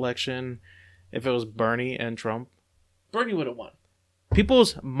 election if it was Bernie and Trump? Bernie would have won.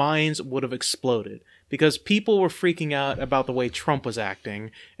 People's minds would have exploded because people were freaking out about the way Trump was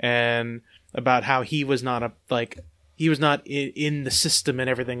acting and about how he was not in the system and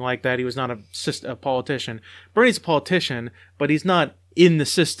everything like that. He was not a politician. Bernie's a politician, but he's not in the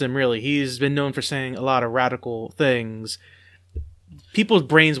system really. He's been known for saying a lot of radical things. People's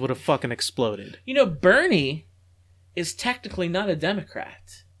brains would have fucking exploded. You know, Bernie is technically not a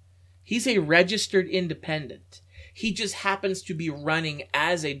Democrat. He's a registered independent. He just happens to be running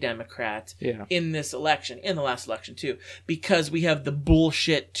as a Democrat in this election, in the last election too, because we have the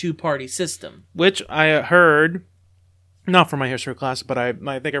bullshit two-party system. Which I heard, not from my history class, but I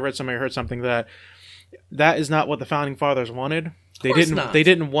think I read somebody heard something that is not what the founding fathers wanted. They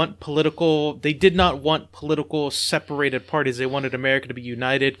did not want political separated parties. They wanted America to be a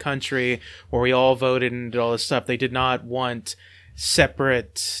united country where we all voted and did all this stuff. They did not want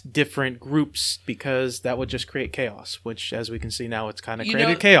separate different groups because that would just create chaos, which as we can see now it's kind of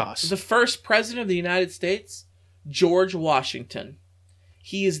created chaos. The first president of the United States, George Washington,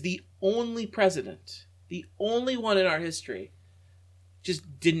 he is the only president, the only one in our history,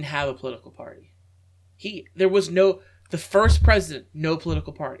 just didn't have a political party. The first president, no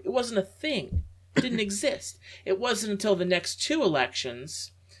political party. It wasn't a thing. It didn't exist. It wasn't until the next two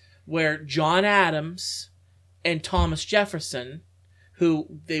elections where John Adams and Thomas Jefferson,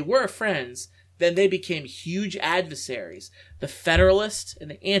 who they were friends, then they became huge adversaries. The Federalists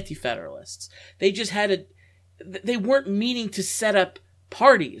and the Anti-Federalists. They just they weren't meaning to set up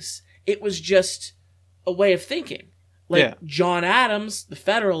parties. It was just a way of thinking. John Adams, the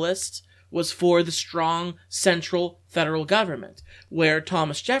Federalist, was for the strong central federal government, where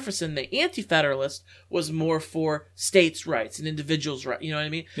Thomas Jefferson, the Anti-Federalist, was more for states' rights and individuals' rights. You know what I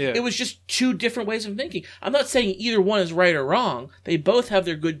mean? Yeah. It was just two different ways of thinking. I'm not saying either one is right or wrong. They both have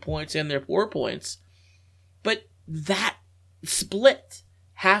their good points and their poor points. But that split.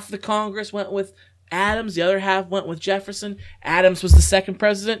 Half the Congress went with Adams, the other half went with Jefferson. Adams was the second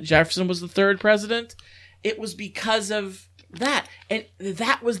president. Jefferson was the third president. It was because of that. And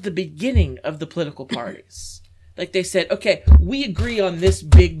that was the beginning of the political parties. Like they said, okay, we agree on this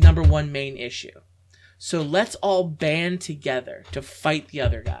big number one main issue. So let's all band together to fight the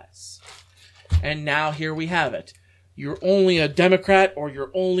other guys. And now here we have it. You're only a Democrat or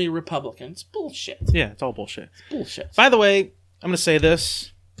you're only a Republican. It's bullshit. Yeah, it's all bullshit. It's bullshit. By the way, I'm going to say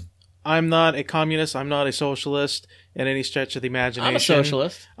this. I'm not a communist. I'm not a socialist in any stretch of the imagination. I'm a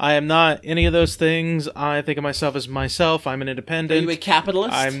socialist. I am not any of those things. I think of myself as myself. I'm an independent. Are you a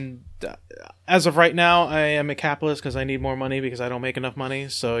capitalist? As of right now, I am a capitalist because I need more money because I don't make enough money.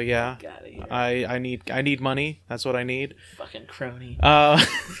 So yeah, I need money. That's what I need. Fucking crony.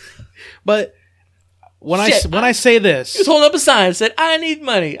 But when I say this, he was holding up a sign and said, "I need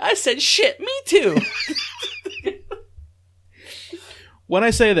money." I said, "Shit, me too." When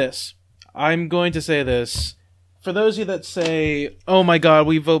I say this, I'm going to say this. For those of you that say, oh my God,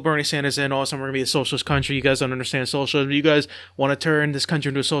 we vote Bernie Sanders in, all of a sudden we're going to be a socialist country. You guys don't understand socialism. You guys want to turn this country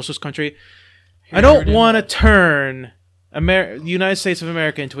into a socialist country. I don't want to turn the United States of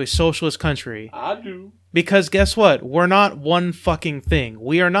America into a socialist country. I do. Because guess what? We're not one fucking thing.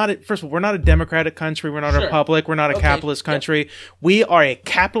 We are not, first of all, we're not a democratic country. We're not a republic. We're not a capitalist country. Yep. We are a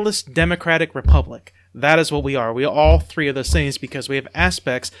capitalist democratic republic. That is what we are. We are all three of those things because we have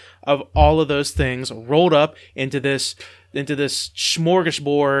aspects of all of those things rolled up into this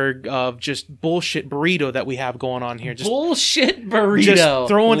smorgasbord of just bullshit burrito that we have going on here. Just bullshit burrito. Just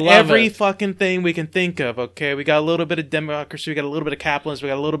throwing every fucking thing we can think of. Okay, we got a little bit of democracy, we got a little bit of capitalism, we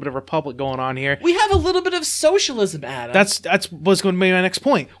got a little bit of republic going on here. We have a little bit of socialism, Adam. That's what's going to be my next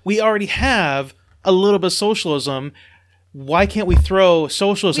point. We already have a little bit of socialism. Why can't we throw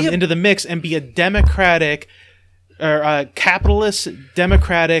socialism into the mix and be a democratic or a capitalist,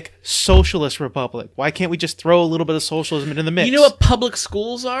 democratic, socialist republic? Why can't we just throw a little bit of socialism into the mix? You know what public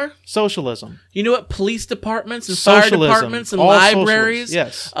schools are? Socialism. You know what police departments and fire departments and all libraries?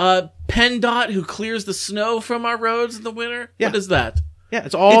 Yes. PennDOT, who clears the snow from our roads in the winter? Yeah. What is that? Yeah,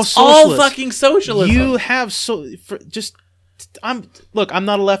 it's all socialist. All fucking socialism. You have I'm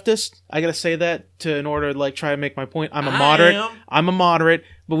not a leftist. I gotta say that in order to try to make my point. I'm a moderate. I'm a moderate,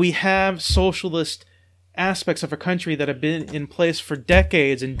 but we have socialist aspects of our country that have been in place for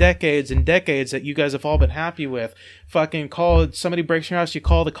decades and decades and decades that you guys have all been happy with. Fucking somebody breaks your house, you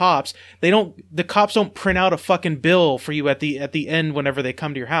call the cops. The cops don't print out a fucking bill for you at the end whenever they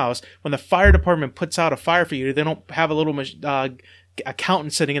come to your house. When the fire department puts out a fire for you, they don't have a little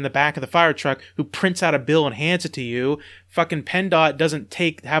accountant sitting in the back of the fire truck who prints out a bill and hands it to you. Fucking PennDOT doesn't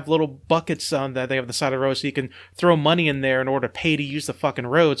have little buckets on that they have on the side of the road so you can throw money in there in order to pay to use the fucking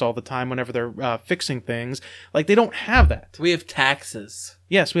roads all the time whenever they're fixing things. Like, they don't have that. We have taxes.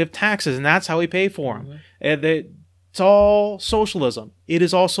 Yes, we have taxes, and that's how we pay for them. And it's all socialism. It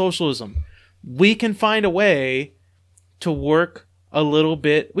is all socialism. We can find a way to work a little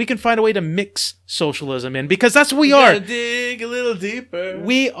bit. We can find a way to mix socialism in, because that's what we are. Dig a little deeper.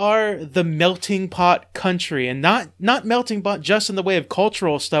 We are the melting pot country, and not melting pot just in the way of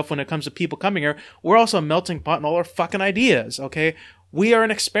cultural stuff when it comes to people coming here. We're also a melting pot in all our fucking ideas. Okay, we are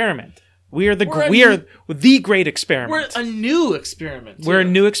an experiment. We are the great experiment. We're a new experiment. We're a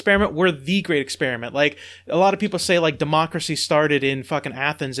new experiment. We're the great experiment. Like, a lot of people say, like, democracy started in fucking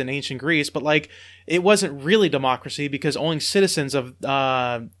Athens in ancient Greece, but, like, it wasn't really democracy because only citizens of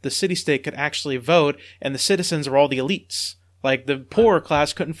the city-state could actually vote, and the citizens were all the elites. Like, the poorer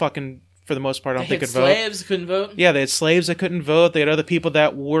class couldn't fucking, for the most part, I don't think could vote. Slaves couldn't vote? Yeah, they had slaves that couldn't vote. They had other people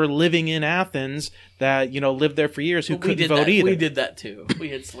that were living in Athens that, lived there for years who couldn't vote either. We did that too. We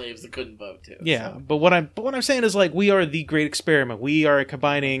had slaves that couldn't vote too. Yeah, so. But what I'm saying is, like, we are the great experiment. We are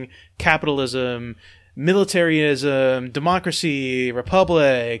combining capitalism, militarism, democracy,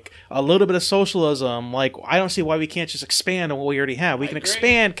 republic, a little bit of socialism. Like, I don't see why we can't just expand on what we already have. We can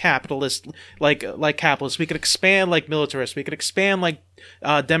expand capitalist, like capitalists. We could expand like militarists. We could expand like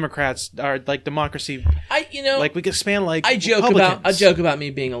Democrats, or like democracy. Like, we could expand like I joke about me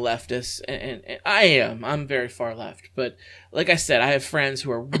being a leftist, and I am. I'm very far left, but like I said, I have friends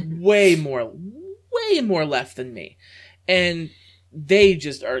who are way more left than me, and they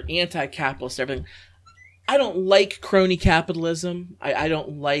just are anti-capitalist. Everything. I don't like crony capitalism. I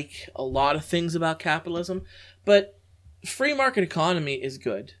don't like a lot of things about capitalism, but free market economy is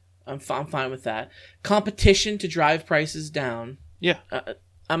good. I'm fine with that. Competition to drive prices down. Yeah.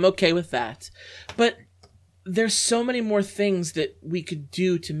 I'm okay with that. But there's so many more things that we could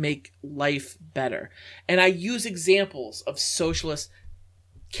do to make life better. And I use examples of socialist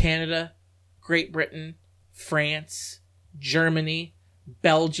Canada, Great Britain, France, Germany,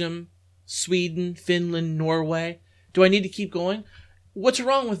 Belgium, Sweden, Finland, Norway. Do I need to keep going? What's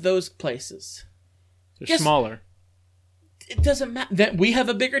wrong with those places? They're smaller. It doesn't matter. We have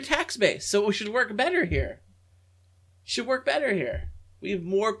a bigger tax base, so it should work better here. We have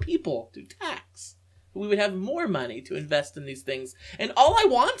more people to tax. We would have more money to invest in these things. And all I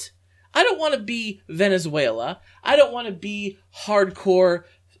don't want to be Venezuela. I don't want to be hardcore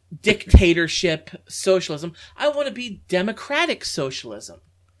dictatorship socialism. I want to be democratic socialism.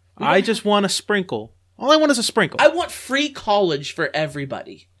 I just want a sprinkle. All I want is a sprinkle. I want free college for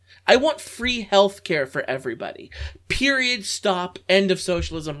everybody. I want free health care for everybody. Period, stop, end of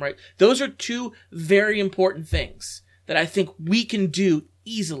socialism, right? Those are two very important things that I think we can do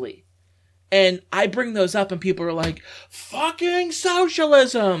easily. And I bring those up and people are like, fucking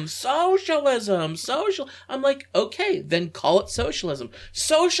socialism. I'm like, okay, then call it socialism.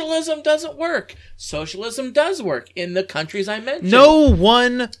 Socialism doesn't work. Socialism does work in the countries I mentioned. No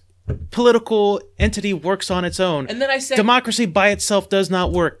one political entity works on its own. And then I said, democracy by itself does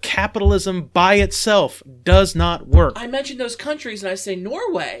not work. Capitalism by itself does not work. I mentioned those countries and I say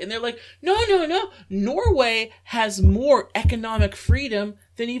Norway, and they're like, no. Norway has more economic freedom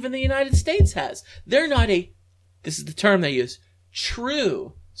than even the United States has. They're not this is the term they use,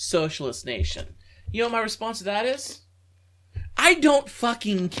 true socialist nation. You know what my response to that is? I don't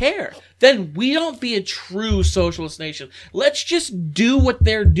fucking care. Then we don't be a true socialist nation. Let's just do what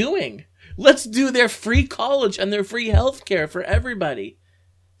they're doing. Let's do their free college and their free health care for everybody.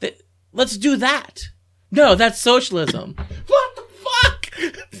 Let's do that. No, that's socialism. What the fuck?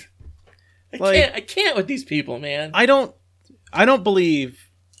 I can't with these people, man. I don't believe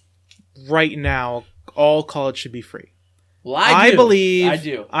right now all college should be free. Well, I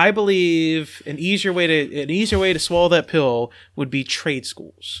do. I believe an easier way to swallow that pill would be trade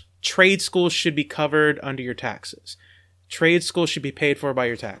schools. Trade schools should be covered under your taxes. Trade schools should be paid for by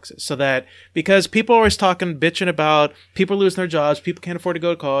your taxes. So that, because people are always bitching about people losing their jobs, people can't afford to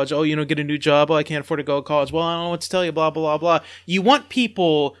go to college. Oh, get a new job. Oh, I can't afford to go to college. Well, I don't know what to tell you, blah, blah, blah. You want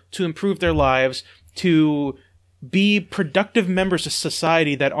people to improve their lives, to be productive members of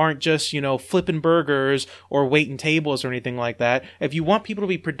society that aren't just, flipping burgers or waiting tables or anything like that. If you want people to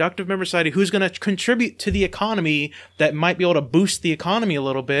be productive members of society who's going to contribute to the economy, that might be able to boost the economy a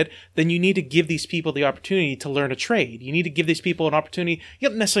little bit, then you need to give these people the opportunity to learn a trade. You need to give these people an opportunity. You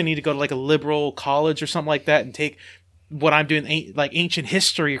don't necessarily need to go to like a liberal college or something like that and take what I'm doing, like ancient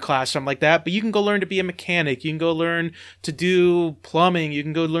history class, something like that. But you can go learn to be a mechanic. You can go learn to do plumbing. You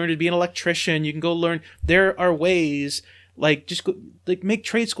can go learn to be an electrician. You can go learn. There are ways. Like, just go, like, make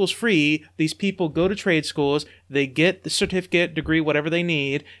trade schools free. These people go to trade schools, they get the certificate, degree, whatever they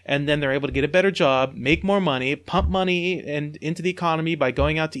need, and then they're able to get a better job, make more money, pump money and into the economy by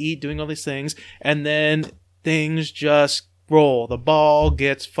going out to eat, doing all these things, and then things just roll. The ball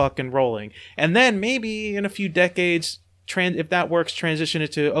gets fucking rolling. And then maybe in a few decades, if that works, transition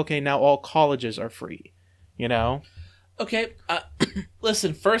it to, okay, now all colleges are free, you know? Okay,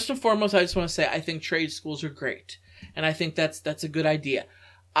 listen, first and foremost, I just want to say I think trade schools are great. And I think that's a good idea.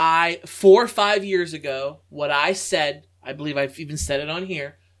 4 or 5 years ago, what I said, I believe I've even said it on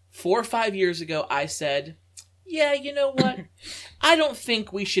here, 4 or 5 years ago, I said, yeah, you know what? I don't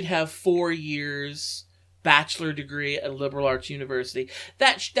think we should have 4 years bachelor degree at a liberal arts university.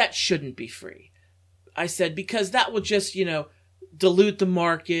 That shouldn't be free. I said, because that will just, dilute the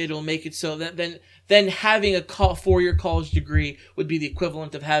market. It'll make it so that then having a 4-year college degree would be the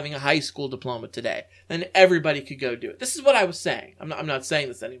equivalent of having a high school diploma today. Then everybody could go do it. This is what I was saying. I'm not saying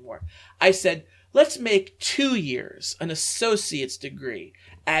this anymore. I said, let's make 2 years an associate's degree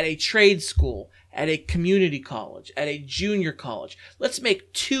at a trade school, at a community college, at a junior college. Let's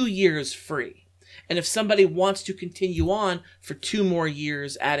make 2 years free. And if somebody wants to continue on for 2 more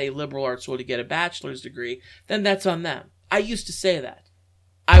years at a liberal arts school to get a bachelor's degree, then that's on them. I used to say that.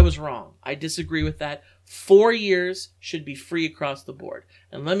 I was wrong. I disagree with that. 4 years should be free across the board.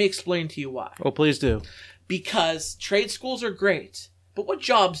 And let me explain to you why. Oh, please do. Because trade schools are great, but what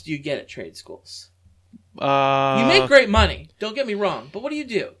jobs do you get at trade schools? You You make great money. Don't get me wrong. But what do you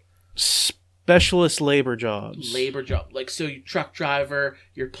do? Specialist labor jobs. Labor job. Like, so your truck driver,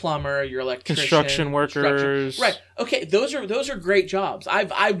 your plumber, your electrician. Construction workers. Right. Okay, those are great jobs.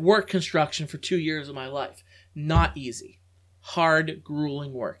 I've worked construction for 2 years of my life. Not easy. Hard,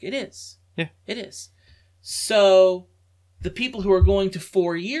 grueling work. It is. Yeah. It is. So the people who are going to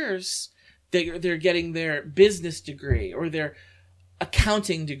 4 years, they're getting their business degree or their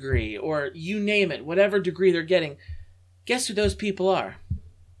accounting degree or you name it, whatever degree they're getting. Guess who those people are?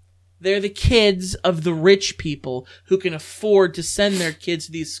 They're the kids of the rich people who can afford to send their kids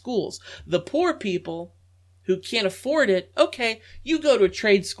to these schools. The poor people who can't afford it, okay, you go to a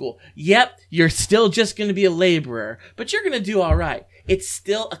trade school. Yep, you're still just going to be a laborer, but you're going to do all right. It's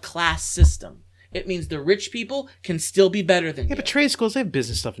still a class system. It means the rich people can still be better than you. Yeah, but trade schools, they have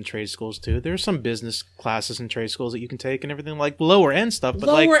business stuff in trade schools too. There's some business classes in trade schools that you can take and everything, like lower end stuff. But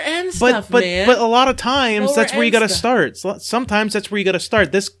end stuff, man. But a lot of times Lower that's where you end got to stuff. start. Sometimes that's where you got to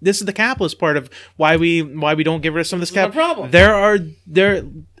start. This is the capitalist part of why we don't get rid of some of this This is my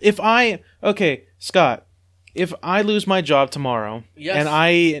problem. Okay, Scott. If I lose my job tomorrow, Yes. and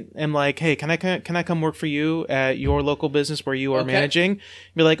I am like, hey, can I come work for you at your local business where you are Okay. managing?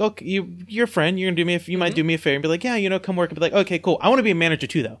 Be like, okay, you're a friend. You're gonna do me. You might do me a favor and be like, yeah, come work. And be like, okay, cool. I want to be a manager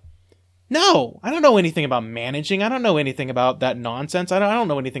too, though. No, I don't know anything about managing. I don't know anything about that nonsense. I don't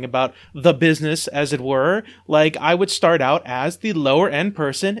know anything about the business, as it were. Like, I would start out as the lower end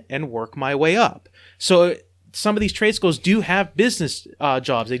person and work my way up. So some of these trade schools do have business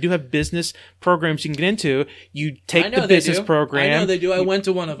jobs. They do have business programs you can get into. You take the business program. I know they do. I went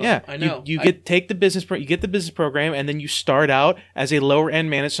to one of them. Yeah, I know. You get the business program, and then you start out as a lower end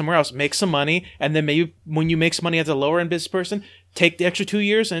manager somewhere else, make some money, and then maybe when you make some money as a lower end business person, take the extra 2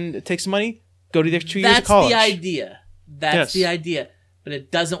 years and take some money, go to the extra 2 years of college. That's the idea. That's the idea. But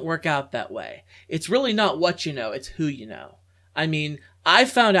it doesn't work out that way. It's really not what you know; it's who you know. I mean, I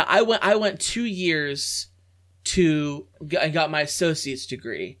found out. I went 2 years. I got my associate's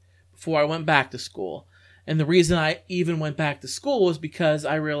degree before I went back to school. And the reason I even went back to school was because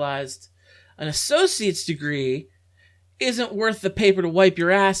I realized an associate's degree isn't worth the paper to wipe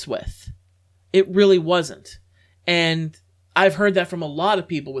your ass with. It really wasn't. And I've heard that from a lot of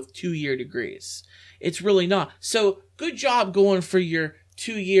people with 2-year degrees. It's really not. So good job going for your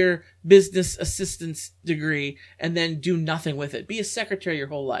 2-year business assistance degree and then do nothing with it. Be a secretary your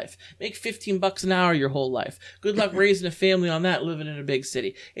whole life. Make $15 an hour your whole life. Good luck raising a family on that living in a big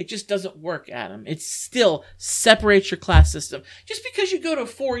city. It just doesn't work, Adam. It still separates your class system. Just because you go to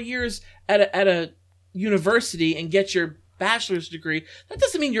 4 years at a university and get your bachelor's degree, that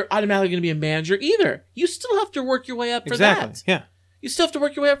doesn't mean you're automatically going to be a manager either. You still have to work your way up for that. Yeah. You still have to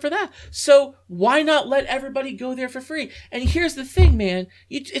work your way up for that. So why not let everybody go there for free? And here's the thing, man.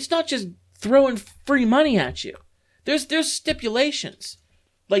 It's not just throwing free money at you. There's stipulations.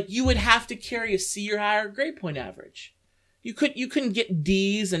 Like, you would have to carry a C or higher grade point average. You couldn't get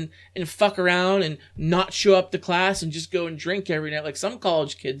D's and fuck around and not show up to class and just go and drink every night like some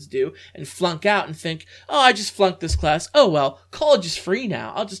college kids do and flunk out and think, oh, I just flunked this class. Oh, well, college is free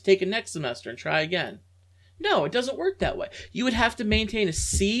now. I'll just take it next semester and try again. No, it doesn't work that way. You would have to maintain a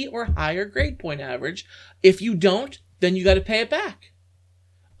C or higher grade point average. If you don't, then you got to pay it back.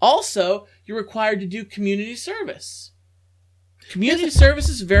 Also, you're required to do community service. Community service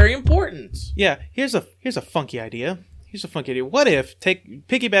is very important. Yeah, here's a funky idea. What if,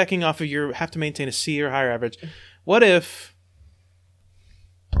 piggybacking off of your have to maintain a C or higher average, what if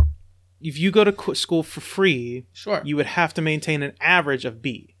you go to school for free, sure, you would have to maintain an average of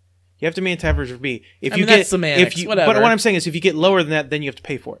B. You have to maintain an average of B. That's semantics, whatever. But what I'm saying is if you get lower than that, then you have to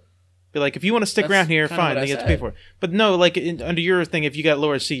pay for it. Be like, if you want to stick around here, fine, then you have to pay for it. But no, like under your thing, if you got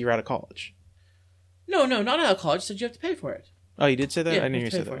lower C, you're out of college. No, not out of college. Said you have to pay for it. Oh, you did say that? Yeah, I didn't hear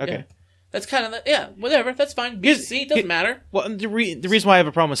you say that. Okay. Yeah. That's kind of whatever. That's fine. B, C, doesn't matter. Well, the reason why I have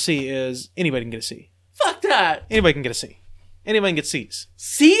a problem with C is anybody can get a C. Fuck that. Anybody can get a C. Anybody can get C's.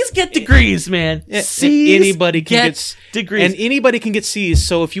 C's get degrees, man. C's anybody can get degrees. And anybody can get C's,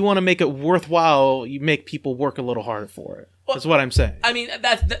 so if you want to make it worthwhile, you make people work a little harder for it. Well, that's what I'm saying. I mean,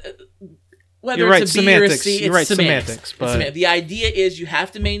 whether You're it's right, a B or a semantics. C, You're right, it's semantics. But the idea is you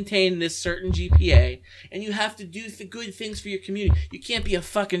have to maintain this certain GPA, and you have to do good things for your community. You can't be a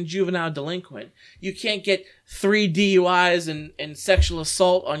fucking juvenile delinquent. You can't get 3 DUIs and sexual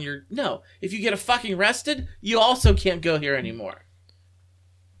assault on your... No. If you get fucking arrested, you also can't go here anymore.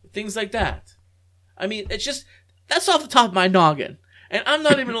 Things like that. I mean, it's just... That's off the top of my noggin. And I'm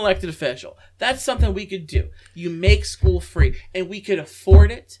not even an elected official. That's something we could do. You make school free, and we could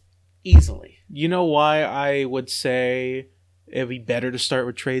afford it easily. You know why I would say it'd be better to start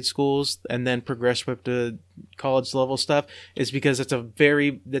with trade schools and then progress up to college level stuff is because that's a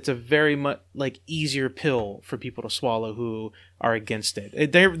very much like easier pill for people to swallow who are against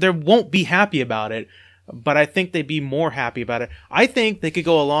it. They won't be happy about it, but I think they'd be more happy about it. I think they could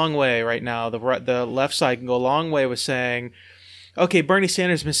go a long way right now. The left side can go a long way with saying, okay, Bernie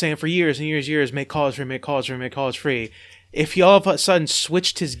Sanders has been saying for years and years, make college free, make college free, make college free. If he all of a sudden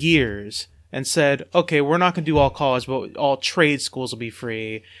switched his gears and said, okay, we're not going to do all college, but all trade schools will be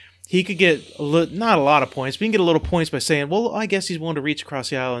free, he could get not a lot of points, but he can get a little points by saying, well, I guess he's willing to reach across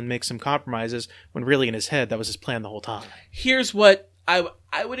the aisle and make some compromises, when really in his head, that was his plan the whole time. Here's what I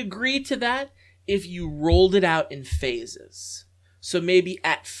would agree to that if you rolled it out in phases. So maybe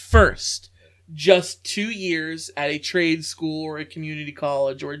at first, just 2 years at a trade school or a community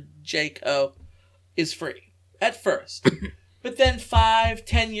college or a JCO is free. At first. But then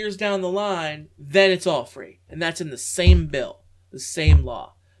 5-10 years down the line, then it's all free. And that's in the same bill, the same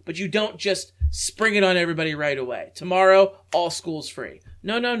law. But you don't just spring it on everybody right away. Tomorrow, all schools free.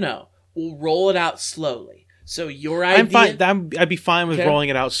 No. We'll roll it out slowly. So your idea... I'm fine. I'd be fine with rolling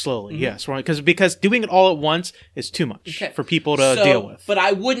it out slowly. Mm-hmm. Yes, because doing it all at once is too much for people to deal with. But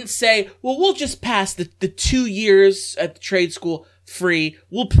I wouldn't say, well, we'll just pass the 2 years at the trade school free.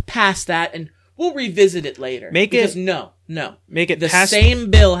 We'll pass that and we'll revisit it later. No. Make it the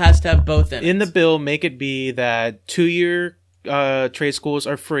same bill has to have both in it. In the bill, make it be that 2-year trade schools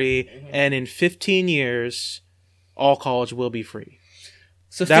are free, and in 15 years, all college will be free.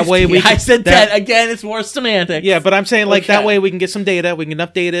 So that 50, way I said that again. It's more semantics. Yeah, but I'm saying that way we can get some data. We can get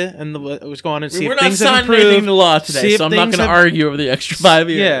enough data, and let's go on and see if things have improved. We're not signing anything to law today, so I'm not going to argue over the extra 5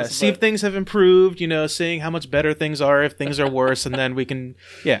 years. Yeah, see if things have improved. Seeing how much better things are, if things are worse, and then we can.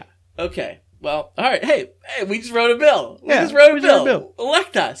 Yeah. Okay. Well, all right. Hey, we just wrote a bill. We just wrote a bill.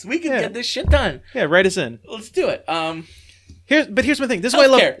 Elect us. We can get this shit done. Yeah, write us in. Let's do it. Here's my thing. This is why I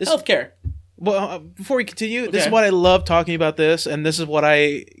love healthcare. Well, before we continue, this is what I love talking about this, and this is what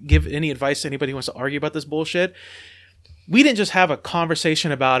I give any advice to anybody who wants to argue about this bullshit. We didn't just have a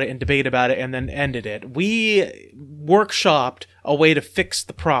conversation about it and debate about it and then ended it. We workshopped a way to fix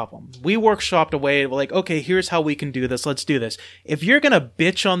the problem. We workshopped a way like, okay, here's how we can do this. Let's do this. If you're going to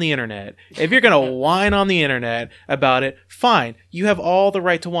bitch on the internet, if you're going to whine on the internet about it, fine. You have all the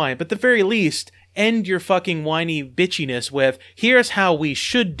right to whine. But at the very least, end your fucking whiny bitchiness with, here's how we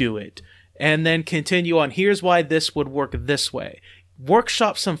should do it. And then continue on, here's why this would work this way.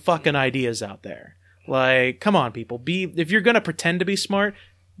 Workshop some fucking ideas out there. Like, come on, people. If you're going to pretend to be smart,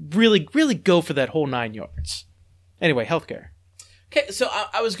 really, really go for that whole 9 yards. Anyway, healthcare. Okay, so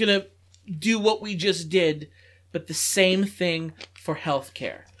I was going to do what we just did, but the same thing for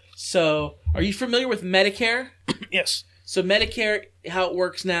healthcare. So, are you familiar with Medicare? Yes. So, Medicare, how it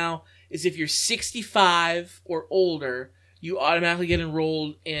works now is if you're 65 or older, you automatically get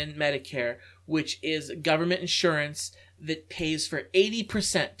enrolled in Medicare, which is government insurance that pays for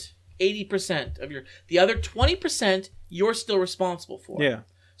 80%. 80% of the other 20% you're still responsible for. Yeah.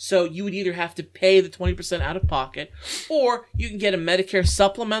 So you would either have to pay the 20% out of pocket, or you can get a Medicare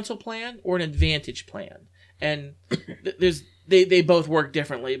supplemental plan or an Advantage plan. And they both work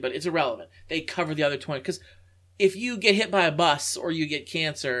differently, but it's irrelevant. They cover the other 20. Because if you get hit by a bus or you get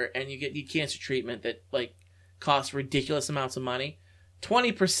cancer and you need cancer treatment that cost ridiculous amounts of money,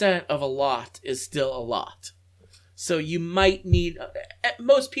 20% of a lot is still a lot. So you might need,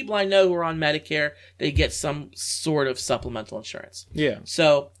 most people I know who are on Medicare, they get some sort of supplemental insurance. Yeah.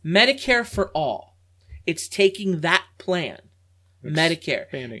 So Medicare for all, it's taking that plan, Medicare,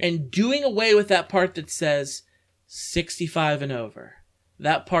 and doing away with that part that says 65 and over.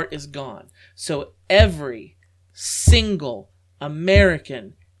 That part is gone. So every single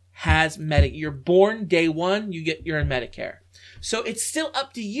American has Medicare. You're born day one, you're in Medicare. So it's still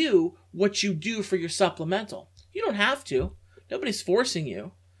up to you what you do for your supplemental. You don't have to. Nobody's forcing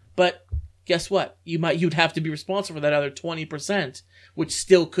you. But guess what? You'd have to be responsible for that other 20%, which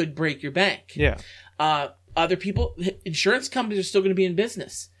still could break your bank. Yeah. Other people, insurance companies are still going to be in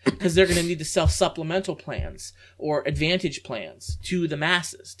business because they're going to need to sell supplemental plans or advantage plans to the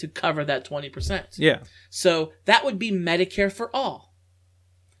masses to cover that 20%. Yeah. So that would be Medicare for all.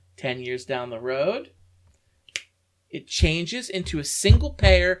 10 years down the road, it changes into a single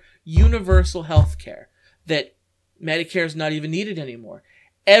payer universal health care that Medicare is not even needed anymore.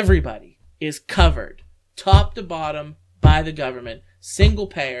 Everybody is covered top to bottom by the government. Single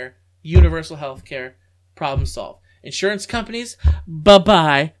payer, universal health care, problem solved. Insurance companies,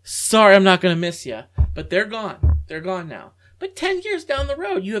 bye-bye. Sorry, I'm not going to miss you. But they're gone. They're gone now. But 10 years down the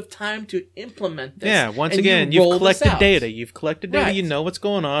road, you have time to implement this. Yeah, once again, you've collected data. You've collected data. Right. You know what's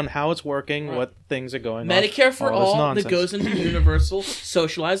going on, how it's working, what things are going on. Medicare for all that goes into universal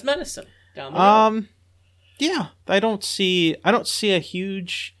socialized medicine down the road. Yeah, I don't see a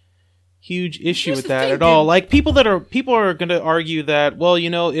huge issue Here's with the that thing, at all. dude. Like people are going to argue that, well,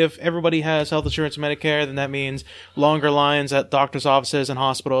 if everybody has health insurance and Medicare, then that means longer lines at doctors' offices and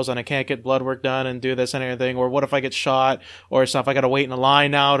hospitals, and I can't get blood work done and do this and everything. Or what if I get shot or stuff? I got to wait in a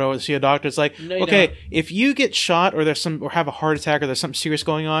line now to see a doctor. It's like, No, you okay, don't. if you get shot or or have a heart attack or there's something serious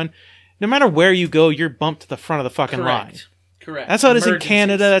going on, no matter where you go, you're bumped to the front of the fucking line. Correct. That's how it is in Emergencies.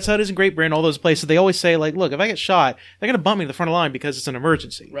 Canada. That's how it is in Great Britain. All those places. They always say, like, look, if I get shot, they're going to bump me to the front of the line because it's an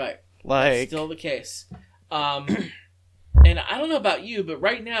emergency. Right. Like, That's still the case. And I don't know about you, but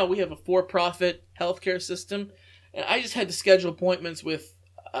right now we have a for-profit healthcare system, and I just had to schedule appointments with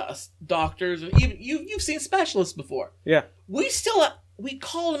doctors, and even you've seen specialists before. yeah. We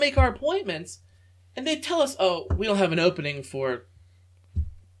call to make our appointments, and they tell us, oh, we don't have an opening for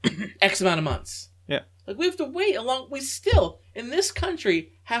X amount of months. Yeah. Like, we have to wait we still, in this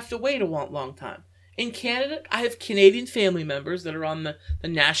country, have to wait a long time. In Canada, I have Canadian family members that are on the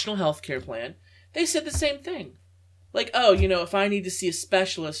National Healthcare Plan. They said the same thing. Like, oh, if I need to see a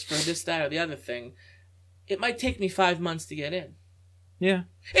specialist for this, that, or the other thing, it might take me 5 months to get in. Yeah.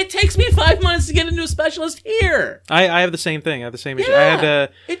 It takes me 5 months to get into a specialist here. I have the same thing. I have the same issue. Yeah,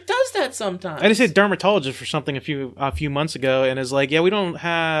 it does that sometimes. I just had a dermatologist for something a few months ago, and is like, yeah, we don't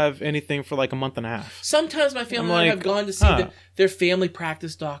have anything for like a month and a half. Sometimes my family and I have gone to see their family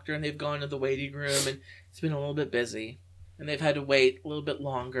practice doctor, and they've gone to the waiting room, and it's been a little bit busy, and they've had to wait a little bit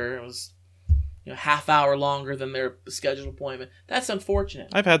longer. It was half hour longer than their scheduled appointment. That's unfortunate.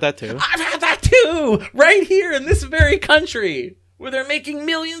 I've had that too. I've had that too, right here in this very country, where they're making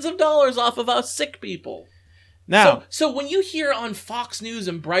millions of dollars off of us sick people. Now, So when you hear on Fox News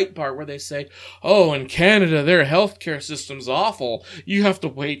and Breitbart where they say, oh, in Canada, their healthcare system's awful. You have to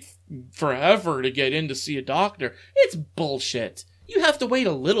wait forever to get in to see a doctor. It's bullshit. You have to wait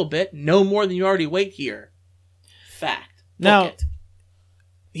a little bit, no more than you already wait here. Fact. Now, Book it.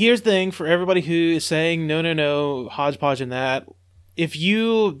 here's the thing for everybody who is saying, no, hodgepodge and that. If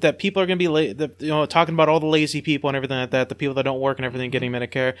that people are going to be talking about all the lazy people and everything like that, the people that don't work and everything getting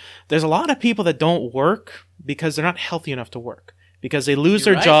Medicare, there's a lot of people that don't work because they're not healthy enough to work, because they lose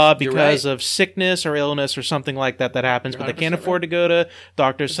their job because of sickness or illness or something like that happens, but they can't afford to go to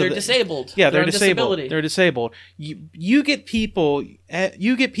doctors. They're disabled. Yeah, they're disabled. Disability. They're disabled. You get people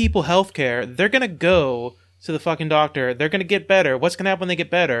healthcare. They're going to go to the fucking doctor. They're going to get better. What's going to happen when they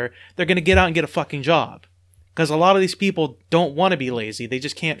get better? They're going to get out and get a fucking job. Because a lot of these people don't want to be lazy. They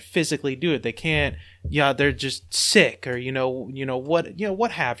just can't physically do it. They can't. Yeah, they're just sick, or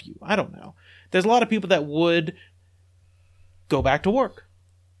what have you. I don't know. There's a lot of people that would go back to work.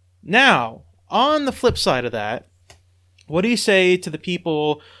 Now, on the flip side of that, what do you say to the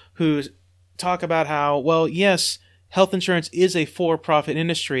people who talk about how, well, yes, health insurance is a for-profit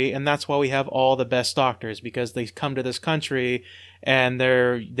industry, and that's why we have all the best doctors, because they come to this country and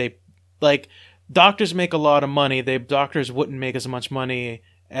they doctors make a lot of money. Doctors wouldn't make as much money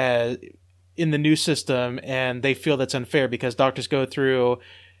as in the new system, and they feel that's unfair because doctors go through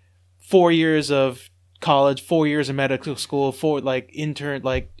 4 years of college, 4 years of medical school,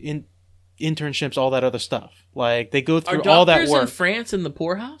 internships, all that other stuff. Like, they go through all that work. Are doctors in France in the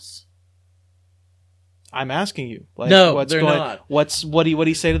poorhouse? I'm asking you. Like, No, they're not. What do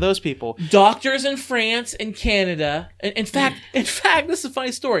you say to those people? Doctors in France and Canada. In fact, this is a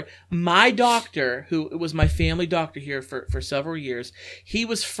funny story. My doctor, who was my family doctor here for several years, he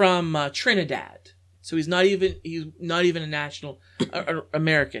was from Trinidad. So he's not even a national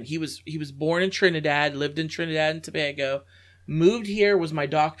American. He was born in Trinidad, lived in Trinidad and Tobago, moved here, was my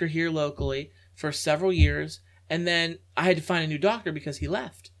doctor here locally for several years, and then I had to find a new doctor because he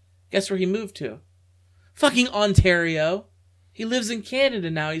left. Guess where he moved to? Fucking Ontario. He lives in Canada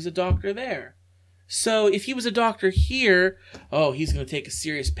now. He's a doctor there. So if he was a doctor here, he's going to take a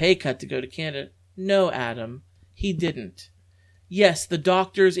serious pay cut to go to Canada. No, Adam, he didn't. Yes, the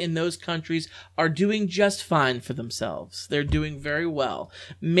doctors in those countries are doing just fine for themselves. They're doing very well.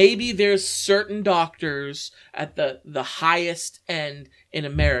 Maybe there's certain doctors at the highest end in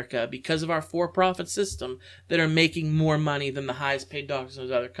America because of our for-profit system that are making more money than the highest paid doctors in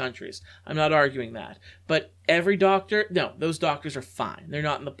those other countries. I'm not arguing that. But every doctor, no, those doctors are fine. They're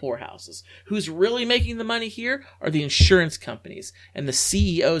not in the poorhouses. Who's really making the money here are the insurance companies and the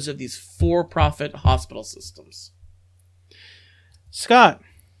CEOs of these for-profit hospital systems. Scott,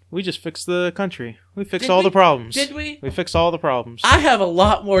 we just fixed the country. We fixed all the problems. Did we? We fixed all the problems. I have a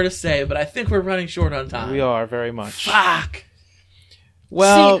lot more to say, but I think we're running short on time. We are, very much. Fuck.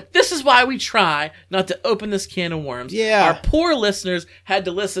 Well, see, this is why we try not to open this can of worms. Yeah. Our poor listeners had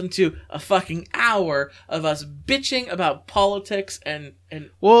to listen to a fucking hour of us bitching about politics and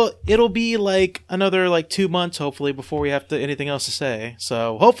well, it'll be like another 2 months, hopefully, before we have anything else to say.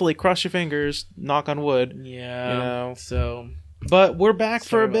 So, hopefully, cross your fingers, knock on wood. Yeah. So... But we're back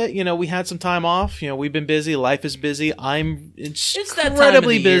for a bit. We had some time off. We've been busy. Life is busy. I'm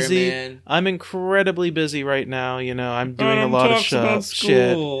incredibly busy. Year, I'm incredibly busy right now. I'm doing a lot of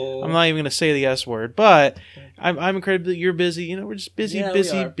shit. I'm not even going to say the S word, but I'm incredibly. You're busy. We're just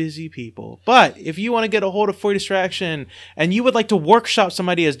busy people. But if you want to get a hold of For Your Distraction and you would like to workshop some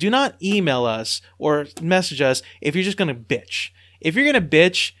ideas, do not email us or message us if you're just going to bitch. If you're going to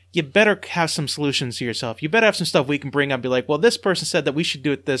bitch, you better have some solutions to yourself. You better have some stuff we can bring up and be like, well, this person said that we should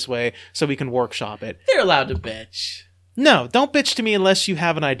do it this way so we can workshop it. They're allowed to bitch. No, don't bitch to me unless you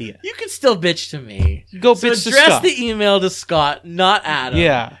have an idea. You can still bitch to me. Go bitch to Scott. So address the email to Scott, not Adam.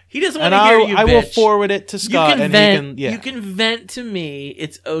 Yeah. He doesn't want to hear you bitch. I will forward it to Scott. You can vent to me.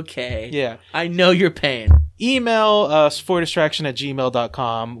 It's okay. Yeah. I know your pain. Email us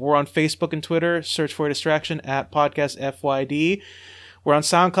fordistraction@gmail.com. We're on Facebook and Twitter. Search For Distraction @podcastfyd. We're on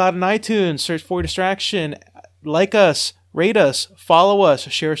SoundCloud and iTunes. Search For Distraction. Like us, rate us, follow us,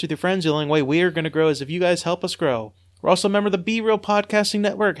 share us with your friends. The only way we are going to grow is if you guys help us grow. We're also a member of the Be Real Podcasting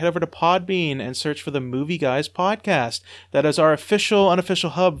Network. Head over to Podbean and search for the Movie Guys Podcast. That is our official,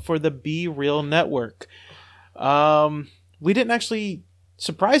 unofficial hub for the Be Real Network. We didn't actually,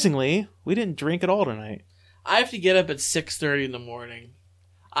 surprisingly, we didn't drink at all tonight. I have to get up at 6:30 in the morning.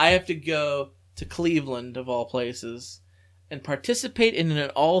 I have to go to Cleveland, of all places, and participate in an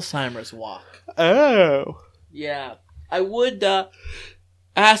Alzheimer's walk. Oh. Yeah. I would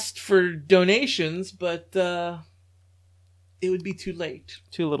ask for donations, but it would be too late.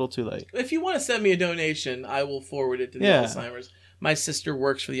 Too little, too late. If you want to send me a donation, I will forward it to the Alzheimer's. My sister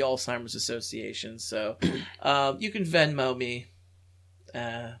works for the Alzheimer's Association, so you can Venmo me.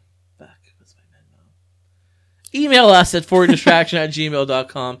 What's my Venmo? Email us at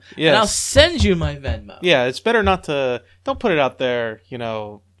fordistraction@gmail.com, and I'll send you my Venmo. Yeah, it's better not to... Don't put it out there,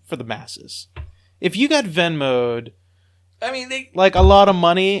 for the masses. If you got Venmo'd... I mean, a lot of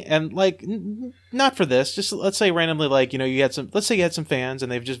money, and not for this. Just let's say randomly, you had some. Let's say you had some fans,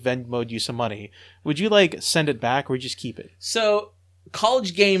 and they've just Venmo'd you some money. Would you send it back, or would you just keep it? So,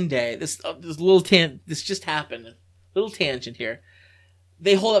 College Game Day. This little this just happened. Little tangent here.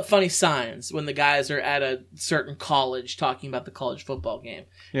 They hold up funny signs when the guys are at a certain college talking about the college football game.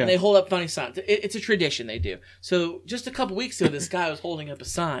 Yeah. And they hold up funny signs. It's a tradition they do. So, just a couple weeks ago, this guy was holding up a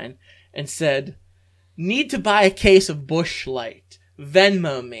sign and said, "Need to buy a case of Busch Light.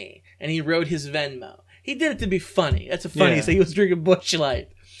 Venmo me." And he wrote his Venmo. He did it to be funny. That's a funny. So he was drinking Busch Light.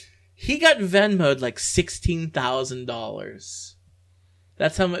 He got Venmo'd $16,000.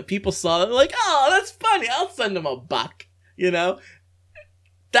 That's how much people saw it. They're like, "Oh, that's funny. I'll send him $1."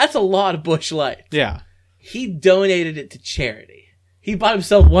 That's a lot of Busch Light. Yeah. He donated it to charity. He bought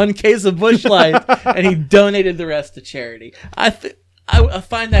himself one case of Busch Light and he donated the rest to charity. I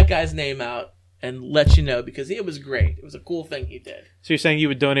find that guy's name out and let you know, because it was great. It was a cool thing he did. So you're saying you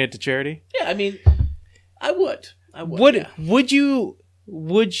would donate it to charity? Yeah, I mean, I would. Would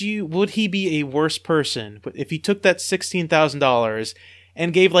he be a worse person if he took that $16,000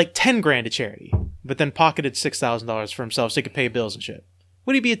 and gave $10,000 to charity, but then pocketed $6,000 for himself so he could pay bills and shit?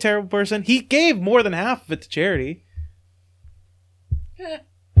 Would he be a terrible person? He gave more than half of it to charity.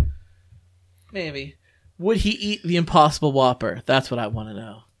 Maybe. Would he eat the Impossible Whopper? That's what I want to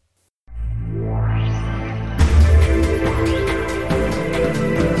know.